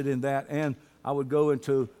love to sit in that. And I would go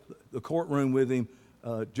into the courtroom with him,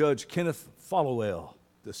 Judge Kenneth Followell,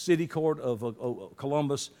 the city court of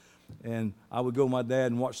Columbus, and I would go with my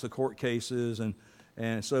dad and watch the court cases,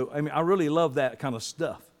 and so I mean I really love that kind of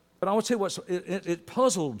stuff. But I want to tell you what, it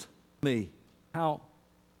puzzled me how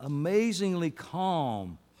amazingly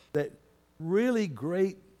calm that really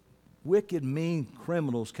great, wicked, mean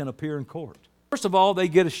criminals can appear in court. First of all, they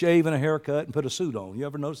get a shave and a haircut and put a suit on. You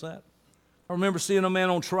ever notice that? I remember seeing a man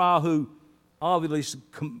on trial who obviously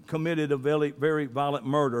committed a very, very violent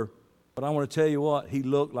murder, but I want to tell you what, he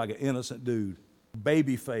looked like an innocent dude.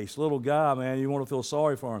 Baby face, little guy, man, you want to feel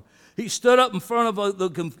sorry for him. He stood up in front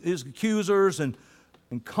of his accusers and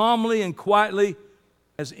calmly and quietly,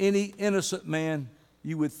 as any innocent man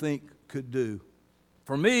you would think could do.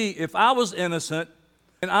 For me, if I was innocent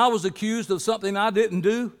and I was accused of something I didn't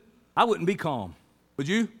do, I wouldn't be calm. Would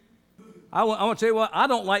you? I want to tell you what, I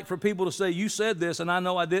don't like for people to say, you said this and I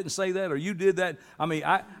know I didn't say that, or you did that. I mean,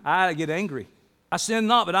 I get angry. I sin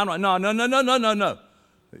not, but I don't, no.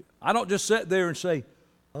 I don't just sit there and say,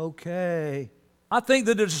 okay. I think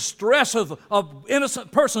that the distress of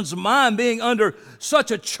innocent person's mind being under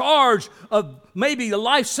such a charge of maybe a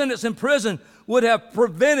life sentence in prison would have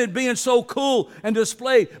prevented being so cool and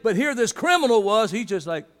displayed. But here this criminal was, he just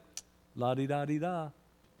like, la-di-da-di-da.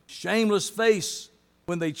 Shameless face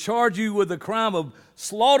when they charge you with the crime of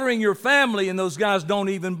slaughtering your family and those guys don't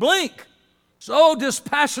even blink. So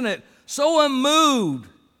dispassionate, so unmoved,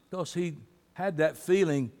 because he had that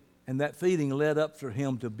feeling, and that feeling led up for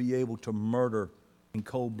him to be able to murder in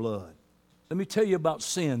cold blood. Let me tell you about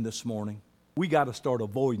sin this morning. We got to start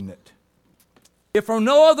avoiding it. If for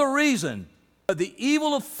no other reason, the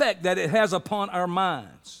evil effect that it has upon our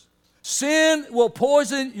minds. Sin will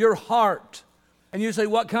poison your heart. And you say,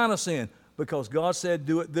 what kind of sin? Because God said,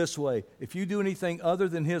 do it this way. If you do anything other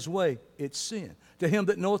than His way, it's sin. To him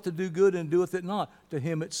that knoweth to do good and doeth it not, to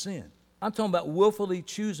him it's sin. I'm talking about willfully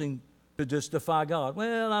choosing to just defy God.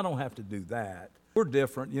 Well, I don't have to do that. We're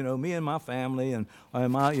different, me and my family, and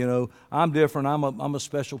I'm different. I'm a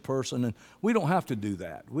special person, and we don't have to do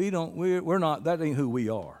that. We're not. That ain't who we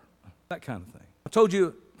are. That kind of thing. I told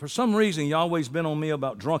you, for some reason, Yahweh's been on me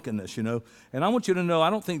about drunkenness, and I want you to know, I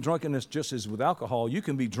don't think drunkenness just is with alcohol. You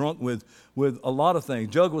can be drunk with a lot of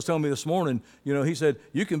things. Jug was telling me this morning, he said,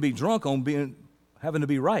 you can be drunk on having to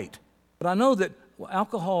be right. But I know that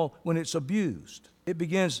alcohol, when it's abused, it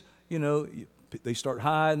begins, they start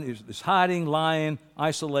hiding. It's hiding, lying,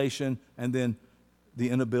 isolation, and then the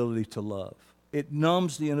inability to love. It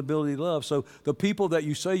numbs the inability to love. So the people that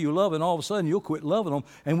you say you love, and all of a sudden you'll quit loving them,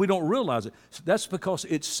 and we don't realize it. That's because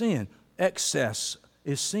it's sin. Excess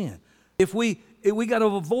is sin. If we got to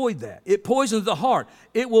avoid that. It poisons the heart.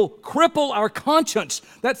 It will cripple our conscience.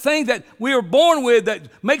 That thing that we are born with that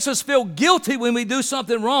makes us feel guilty when we do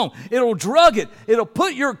something wrong. It'll drug it. It'll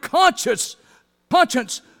put your conscience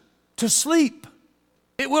to sleep.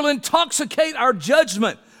 It will intoxicate our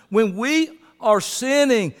judgment. When we are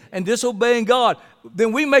sinning and disobeying God,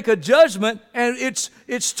 then we make a judgment, and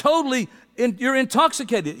it's totally, you're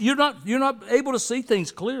intoxicated. You're not able to see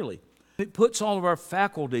things clearly. It puts all of our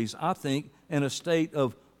faculties, I think, in a state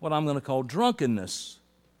of what I'm going to call drunkenness,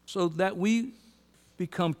 so that we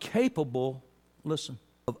become capable, listen,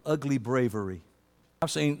 of ugly bravery.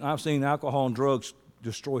 I've seen alcohol and drugs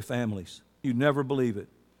destroy families. You'd never believe it.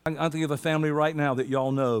 I think of a family right now that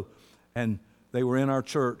y'all know, and they were in our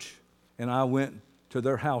church, and I went to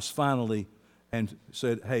their house finally and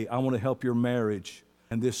said, hey, I want to help your marriage.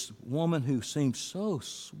 And this woman who seemed so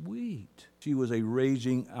sweet, she was a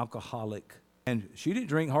raging alcoholic. And she didn't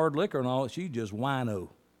drink hard liquor and all, she just wino.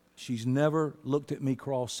 She's never looked at me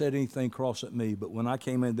cross, said anything cross at me. But when I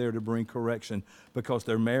came in there to bring correction because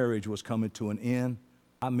their marriage was coming to an end,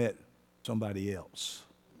 I met somebody else.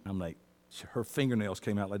 I'm like, her fingernails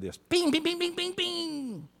came out like this. Bing, bing, bing, bing, bing,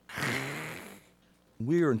 bing.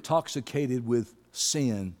 We are intoxicated with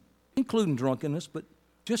sin, including drunkenness, but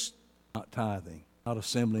just not tithing, not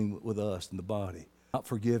assembling with us in the body, not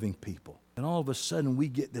forgiving people. And all of a sudden we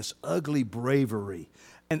get this ugly bravery.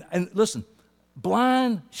 And listen,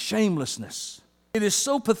 blind shamelessness. It is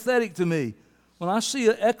so pathetic to me when I see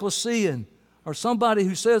an ecclesian or somebody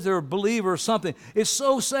who says they're a believer or something. It's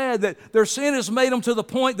so sad that their sin has made them to the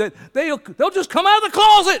point that they'll just come out of the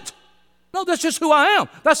closet. No, that's just who I am.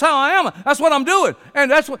 That's how I am. That's what I'm doing.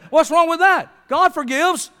 And what's wrong with that? God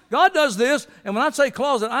forgives. God does this. And when I say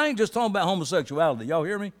closet, I ain't just talking about homosexuality. Y'all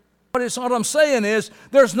hear me? But what I'm saying is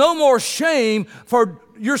there's no more shame for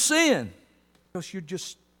your sin because you're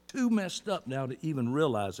just too messed up now to even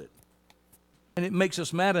realize it. And it makes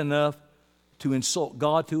us mad enough to insult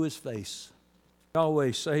God to his face.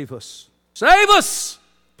 Yahweh, save us. Save us,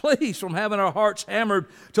 please, from having our hearts hammered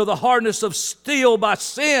to the hardness of steel by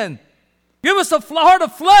sin. Give us a heart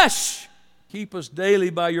of flesh. Keep us daily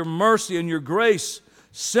by your mercy and your grace,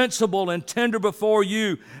 sensible and tender before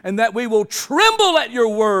you, and that we will tremble at your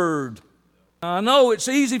word. Now, I know it's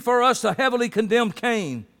easy for us to heavily condemn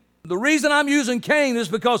Cain. The reason I'm using Cain is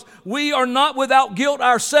because we are not without guilt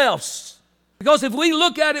ourselves. Because if we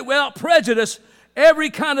look at it without prejudice, every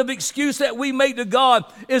kind of excuse that we make to God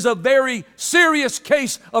is a very serious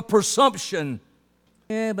case of presumption.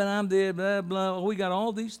 Yeah, but I'm dead, blah, blah. We got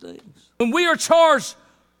all these things. When we are charged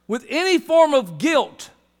with any form of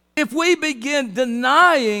guilt, if we begin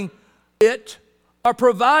denying it or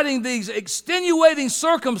providing these extenuating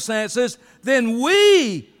circumstances, then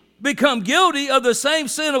we become guilty of the same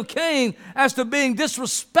sin of Cain as to being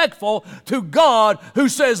disrespectful to God, who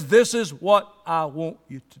says, this is what I want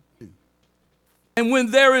you to do. And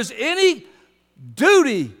when there is any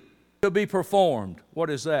duty to be performed,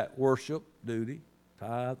 what is that? Worship, duty,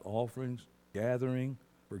 tithe, offerings, gathering,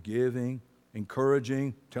 forgiving,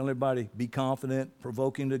 encouraging, telling everybody, be confident,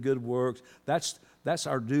 provoking to good works. That's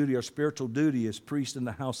our duty, our spiritual duty as priests in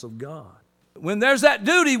the house of God. When there's that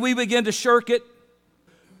duty, we begin to shirk it.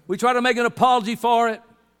 We try to make an apology for it,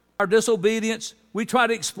 our disobedience. We try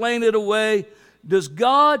to explain it away. Does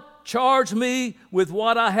God charge me with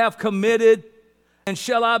what I have committed? And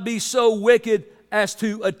shall I be so wicked as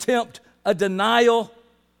to attempt a denial?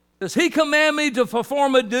 Does he command me to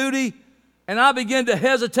perform a duty? And I begin to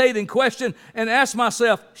hesitate and question and ask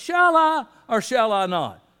myself, shall I or shall I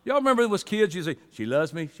not? Y'all remember as kids, you say, she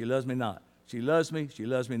loves me not. She loves me not. She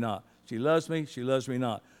loves me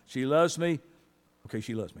not. She loves me. Okay,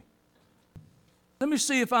 she loves me. Let me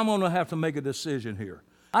see if I'm going to have to make a decision here.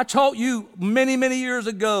 I taught you many, many years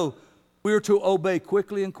ago we are to obey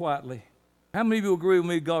quickly and quietly. How many of you agree with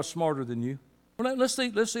me God's smarter than you? Well, let's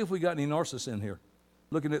see if we got any narcissists in here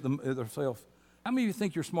looking at themselves. How many of you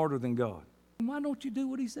think you're smarter than God? Why don't you do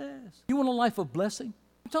what he says? You want a life of blessing?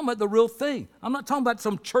 I'm talking about the real thing. I'm not talking about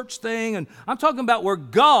some church thing. And I'm talking about where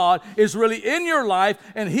God is really in your life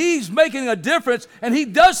and he's making a difference and he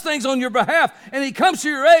does things on your behalf and he comes to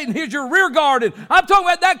your aid and he's your rear guard. And I'm talking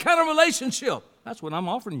about that kind of relationship. That's what I'm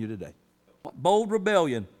offering you today. Bold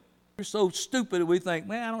rebellion. We're so stupid that we think,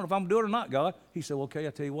 man, I don't know if I'm going to do it or not, God. He said, well, okay,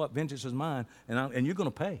 I tell you what, vengeance is mine and you're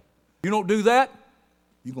going to pay. You don't do that,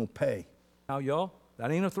 you're going to pay. Now, y'all,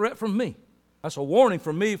 that ain't a threat from me. That's a warning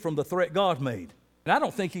from me from the threat God made. And I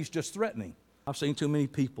don't think he's just threatening. I've seen too many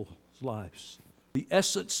people's lives. The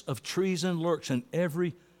essence of treason lurks in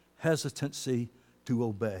every hesitancy to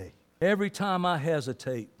obey. Every time I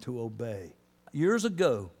hesitate to obey. Years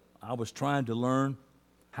ago, I was trying to learn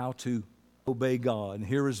how to obey God and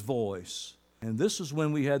hear his voice. And this is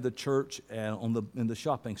when we had the church in the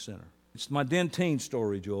shopping center. It's my dentine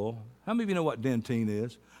story, Joel. How many of you know what dentine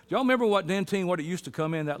is? Do y'all remember what dentine, what it used to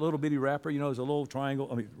come in, that little bitty wrapper? You know, it was a little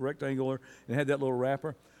rectangular, and it had that little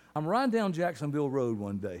wrapper. I'm riding down Jacksonville Road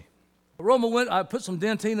one day. I put some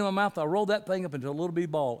dentine in my mouth. I rolled that thing up into a little bitty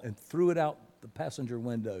ball and threw it out the passenger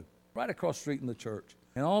window, right across the street in the church.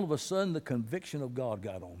 And all of a sudden, the conviction of God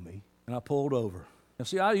got on me, and I pulled over. Now,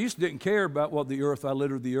 see, I didn't care about I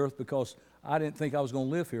littered the earth because I didn't think I was going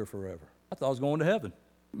to live here forever. I thought I was going to heaven.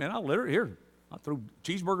 Man, I'll litter it here. I throw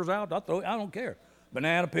cheeseburgers out. I don't care.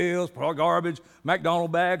 Banana peels, garbage,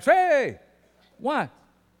 McDonald's bags. Hey, why?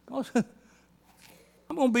 I'm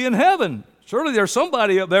going to be in heaven. Surely there's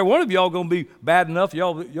somebody up there. One of y'all going to be bad enough.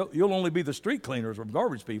 You'll only be the street cleaners or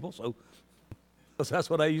garbage people. So that's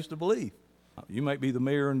what I used to believe. You might be the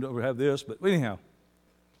mayor and have this, but anyhow.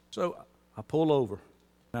 So I pull over,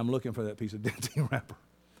 and I'm looking for that piece of dentine wrapper.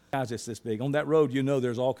 Guys, it's this big. On that road,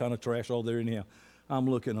 there's all kind of trash all there anyhow. I'm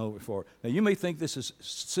looking over for it. Now, you may think this is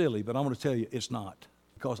silly, but I'm going to tell you it's not.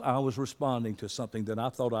 Because I was responding to something that I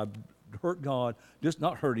thought I'd hurt God, just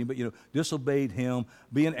not hurt him, but, disobeyed him,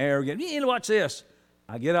 being arrogant. Watch this.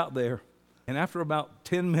 I get out there, and after about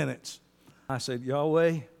 10 minutes, I said,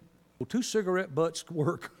 Yahweh, will 2 cigarette butts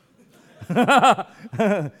work?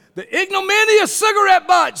 The ignominious cigarette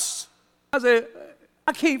butts. I said,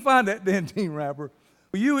 I can't find that dentine wrapper.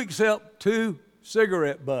 Will you accept 2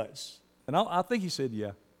 cigarette butts? And I think he said,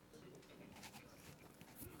 yeah.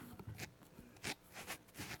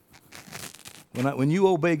 When you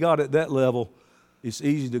obey God at that level, it's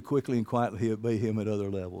easy to quickly and quietly obey Him at other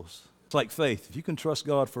levels. It's like faith. If you can trust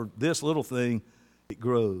God for this little thing, it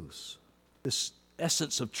grows. This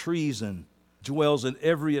essence of treason dwells in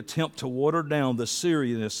every attempt to water down the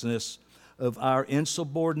seriousness of our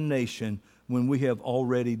insubordination when we have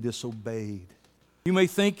already disobeyed. You may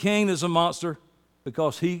think Cain is a monster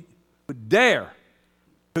because he would dare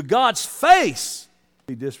to God's face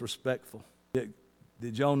be disrespectful. Did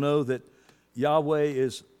y'all know that Yahweh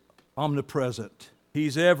is omnipresent?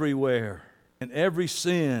 He's everywhere. And every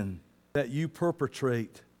sin that you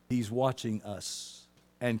perpetrate, He's watching us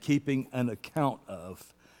and keeping an account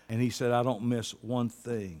of. And He said, I don't miss one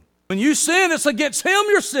thing. When you sin, it's against Him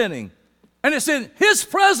you're sinning. And it's in His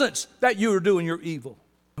presence that you are doing your evil.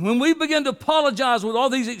 When we begin to apologize with all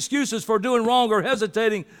these excuses for doing wrong or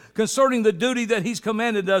hesitating concerning the duty that He's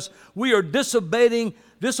commanded us, we are disobeying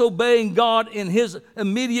God in His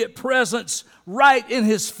immediate presence, right in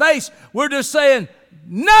His face. We're just saying,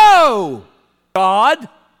 no, God.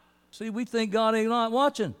 See, we think God ain't not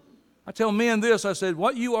watching. I tell men this, I said,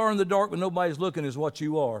 what you are in the dark when nobody's looking is what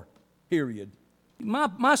you are, period.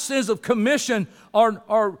 My sins of commission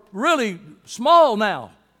are really small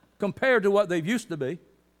now compared to what they've used to be.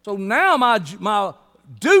 So now my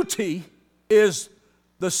duty is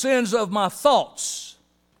the sins of my thoughts.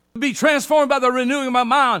 To be transformed by the renewing of my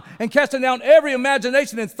mind and casting down every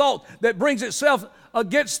imagination and thought that brings itself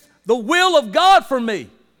against the will of God for me.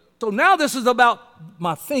 So now this is about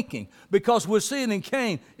my thinking, because we're seeing in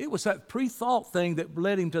Cain, it was that pre-thought thing that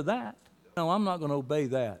led him to that. No, I'm not going to obey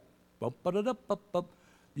that.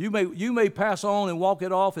 You may pass on and walk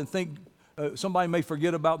it off and think somebody may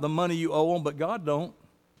forget about the money you owe them, but God don't.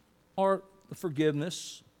 Or the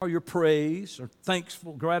forgiveness, or your praise, or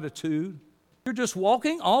thankful gratitude. You're just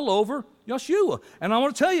walking all over Yahshua. And I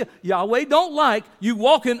want to tell you, Yahweh don't like you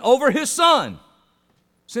walking over His Son.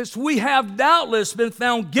 Since we have doubtless been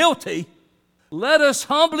found guilty, let us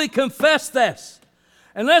humbly confess this.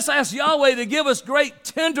 And let's ask Yahweh to give us great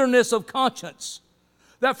tenderness of conscience,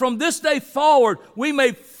 that from this day forward we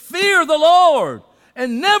may fear the Lord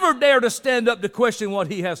and never dare to stand up to question what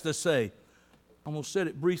He has to say. I'm going to set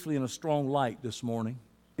it briefly in a strong light this morning.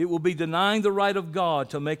 It will be denying the right of God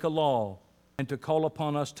to make a law and to call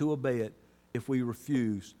upon us to obey it if we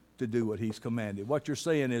refuse to do what He's commanded. What you're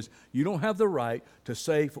saying is, you don't have the right to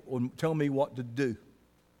say or tell me what to do.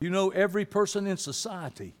 You know, every person in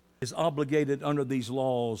society is obligated under these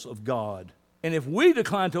laws of God. And if we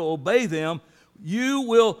decline to obey them, you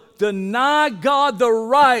will deny God the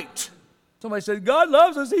right. Somebody said, God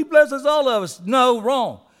loves us, He blesses all of us. No,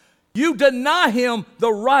 wrong. You deny Him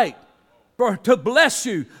the right to bless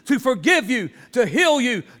you, to forgive you, to heal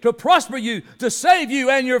you, to prosper you, to save you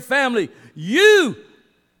and your family. You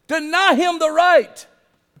deny Him the right,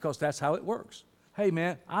 because that's how it works. Hey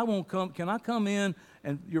man, I won't come. Can I come in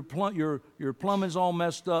and your plumbing's all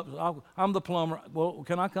messed up? I'm the plumber. Well,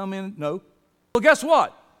 can I come in? No. Well, guess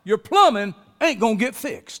what? Your plumbing ain't going to get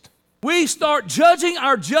fixed. We start judging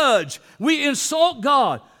our judge. We insult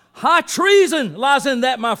God. High treason lies in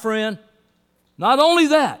that, my friend. Not only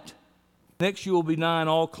that, next you will be denying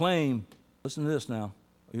all claim. Listen to this now.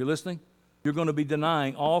 Are you listening? You're going to be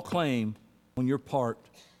denying all claim on your part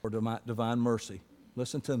for divine mercy.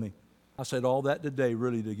 Listen to me. I said all that today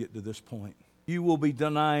really to get to this point. You will be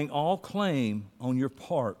denying all claim on your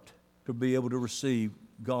part to be able to receive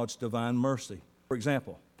God's divine mercy. For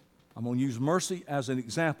example, I'm going to use mercy as an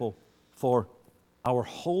example for our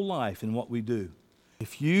whole life in what we do.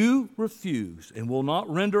 If you refuse and will not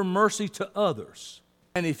render mercy to others,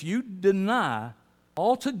 and if you deny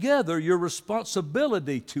altogether your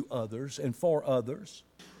responsibility to others and for others,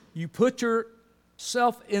 you put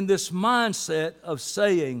yourself in this mindset of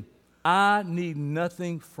saying, I need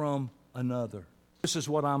nothing from another. This is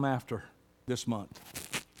what I'm after this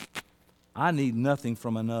month. I need nothing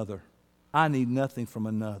from another. I need nothing from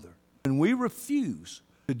another. When we refuse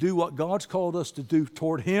to do what God's called us to do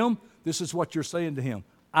toward Him, this is what you're saying to Him.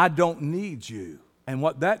 I don't need you. And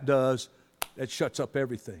what that does, that shuts up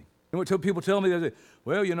everything. And what people tell me, they say,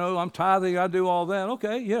 well, you know, I'm tithing, I do all that.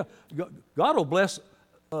 Okay, yeah. God will bless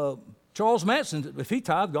Charles Manson. If he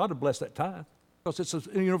tithed, God will bless that tithe. Because it's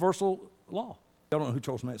a universal law. I don't know who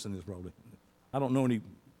Charles Manson is, probably. I don't know any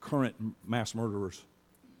current mass murderers.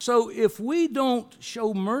 So if we don't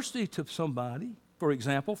show mercy to somebody, for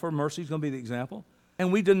example, for mercy is going to be the example,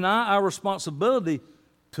 and we deny our responsibility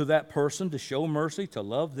to that person to show mercy, to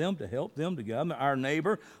love them, to help them, to God, our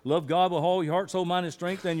neighbor, love God with all your heart, soul, mind, and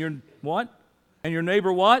strength, and your what? And your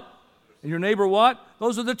neighbor what? And your neighbor what?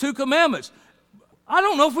 Those are the 2 commandments. I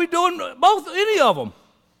don't know if we're doing both, any of them. A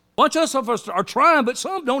bunch of us are trying, but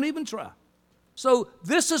some don't even try. So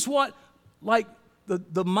this is what, like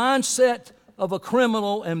the mindset of a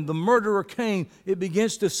criminal and the murderer Cain, it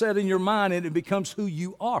begins to set in your mind and it becomes who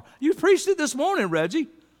you are. You preached it this morning, Reggie,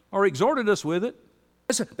 or exhorted us with it.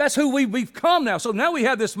 That's who we've become now. So now we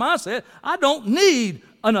have this mindset, I don't need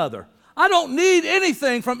another. I don't need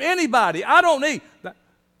anything from anybody. I don't need.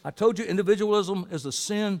 I told you individualism is a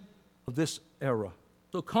sin of this era.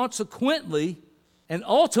 So consequently and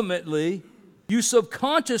ultimately, you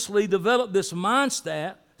subconsciously develop this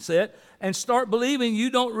mindset and start believing you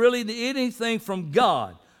don't really need anything from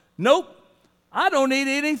God. Nope, I don't need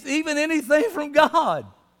even anything from God.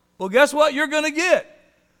 Well, guess what you're going to get?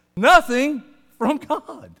 Nothing from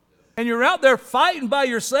God. And you're out there fighting by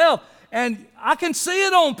yourself, and I can see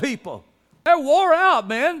it on people. They're wore out,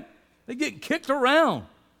 man. They get kicked around.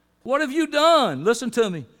 What have you done? Listen to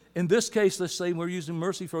me. In this case, let's say we're using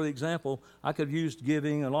mercy for the example. I could have used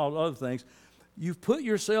giving and all other things. You've put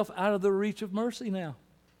yourself out of the reach of mercy now.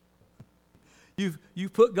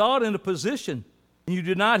 You've put God in a position, and you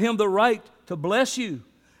denied Him the right to bless you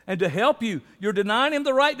and to help you. You're denying Him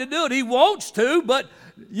the right to do it. He wants to, but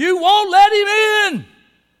you won't let Him in.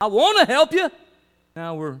 I want to help you.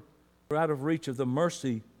 Now we're out of reach of the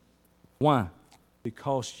mercy. Why?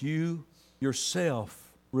 Because you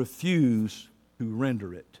yourself refuse to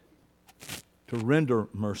render it, to render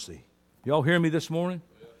mercy. Y'all hear me this morning?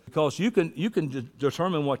 Because you can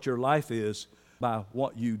determine what your life is by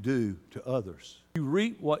what you do to others. You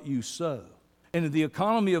reap what you sow. And in the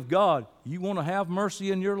economy of God, you want to have mercy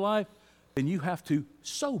in your life, then you have to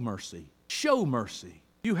sow mercy, show mercy.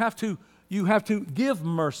 You have to give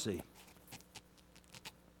mercy.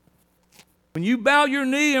 When you bow your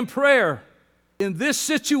knee in prayer in this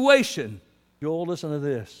situation, you'll listen to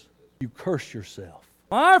this. You curse yourself.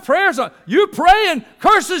 Our prayers are, you praying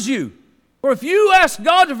curses you. Or if you ask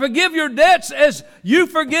God to forgive your debts as you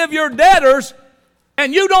forgive your debtors,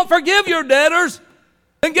 and you don't forgive your debtors,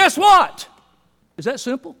 then guess what? Is that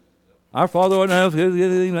simple? Our Father who art in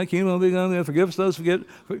heaven, forgive us those,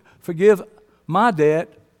 forgive my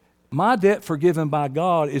debt. My debt forgiven by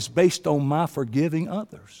God is based on my forgiving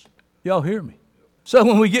others. Y'all hear me? So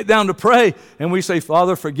when we get down to pray and we say,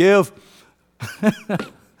 Father, forgive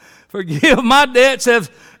my debts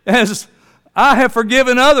as I have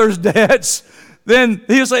forgiven others' debts, then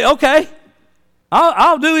He'll say, okay,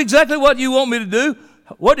 I'll do exactly what you want me to do.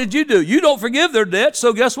 What did you do? You don't forgive their debts,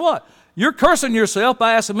 so guess what? You're cursing yourself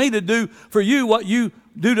by asking me to do for you what you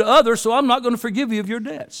do to others, so I'm not going to forgive you of your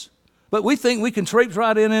debts. But we think we can traipse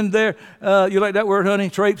right in there. You like that word, honey?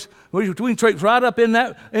 Traipse. We can traipse right up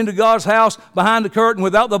into God's house, behind the curtain,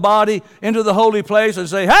 without the body, into the holy place, and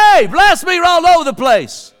say, hey, bless me all over the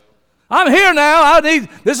place. I'm here now.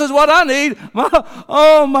 This is what I need.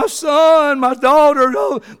 My son, my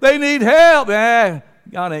daughter, they need help.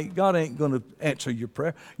 God ain't going to answer your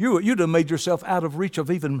prayer. You'd have made yourself out of reach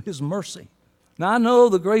of even His mercy. Now, I know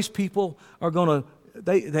the grace people are going to,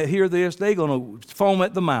 they hear this, they're going to foam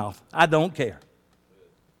at the mouth. I don't care.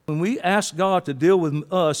 When we ask God to deal with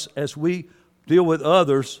us as we deal with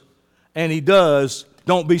others, and He does,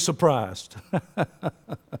 don't be surprised.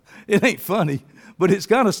 It ain't funny, but it's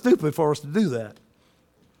kind of stupid for us to do that.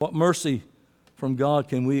 What mercy from God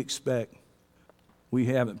can we expect? We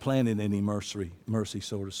haven't planted any mercy,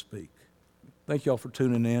 so to speak. Thank y'all for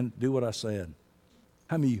tuning in. Do what I said.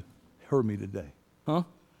 How many of you heard me today? Huh?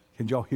 Can y'all hear?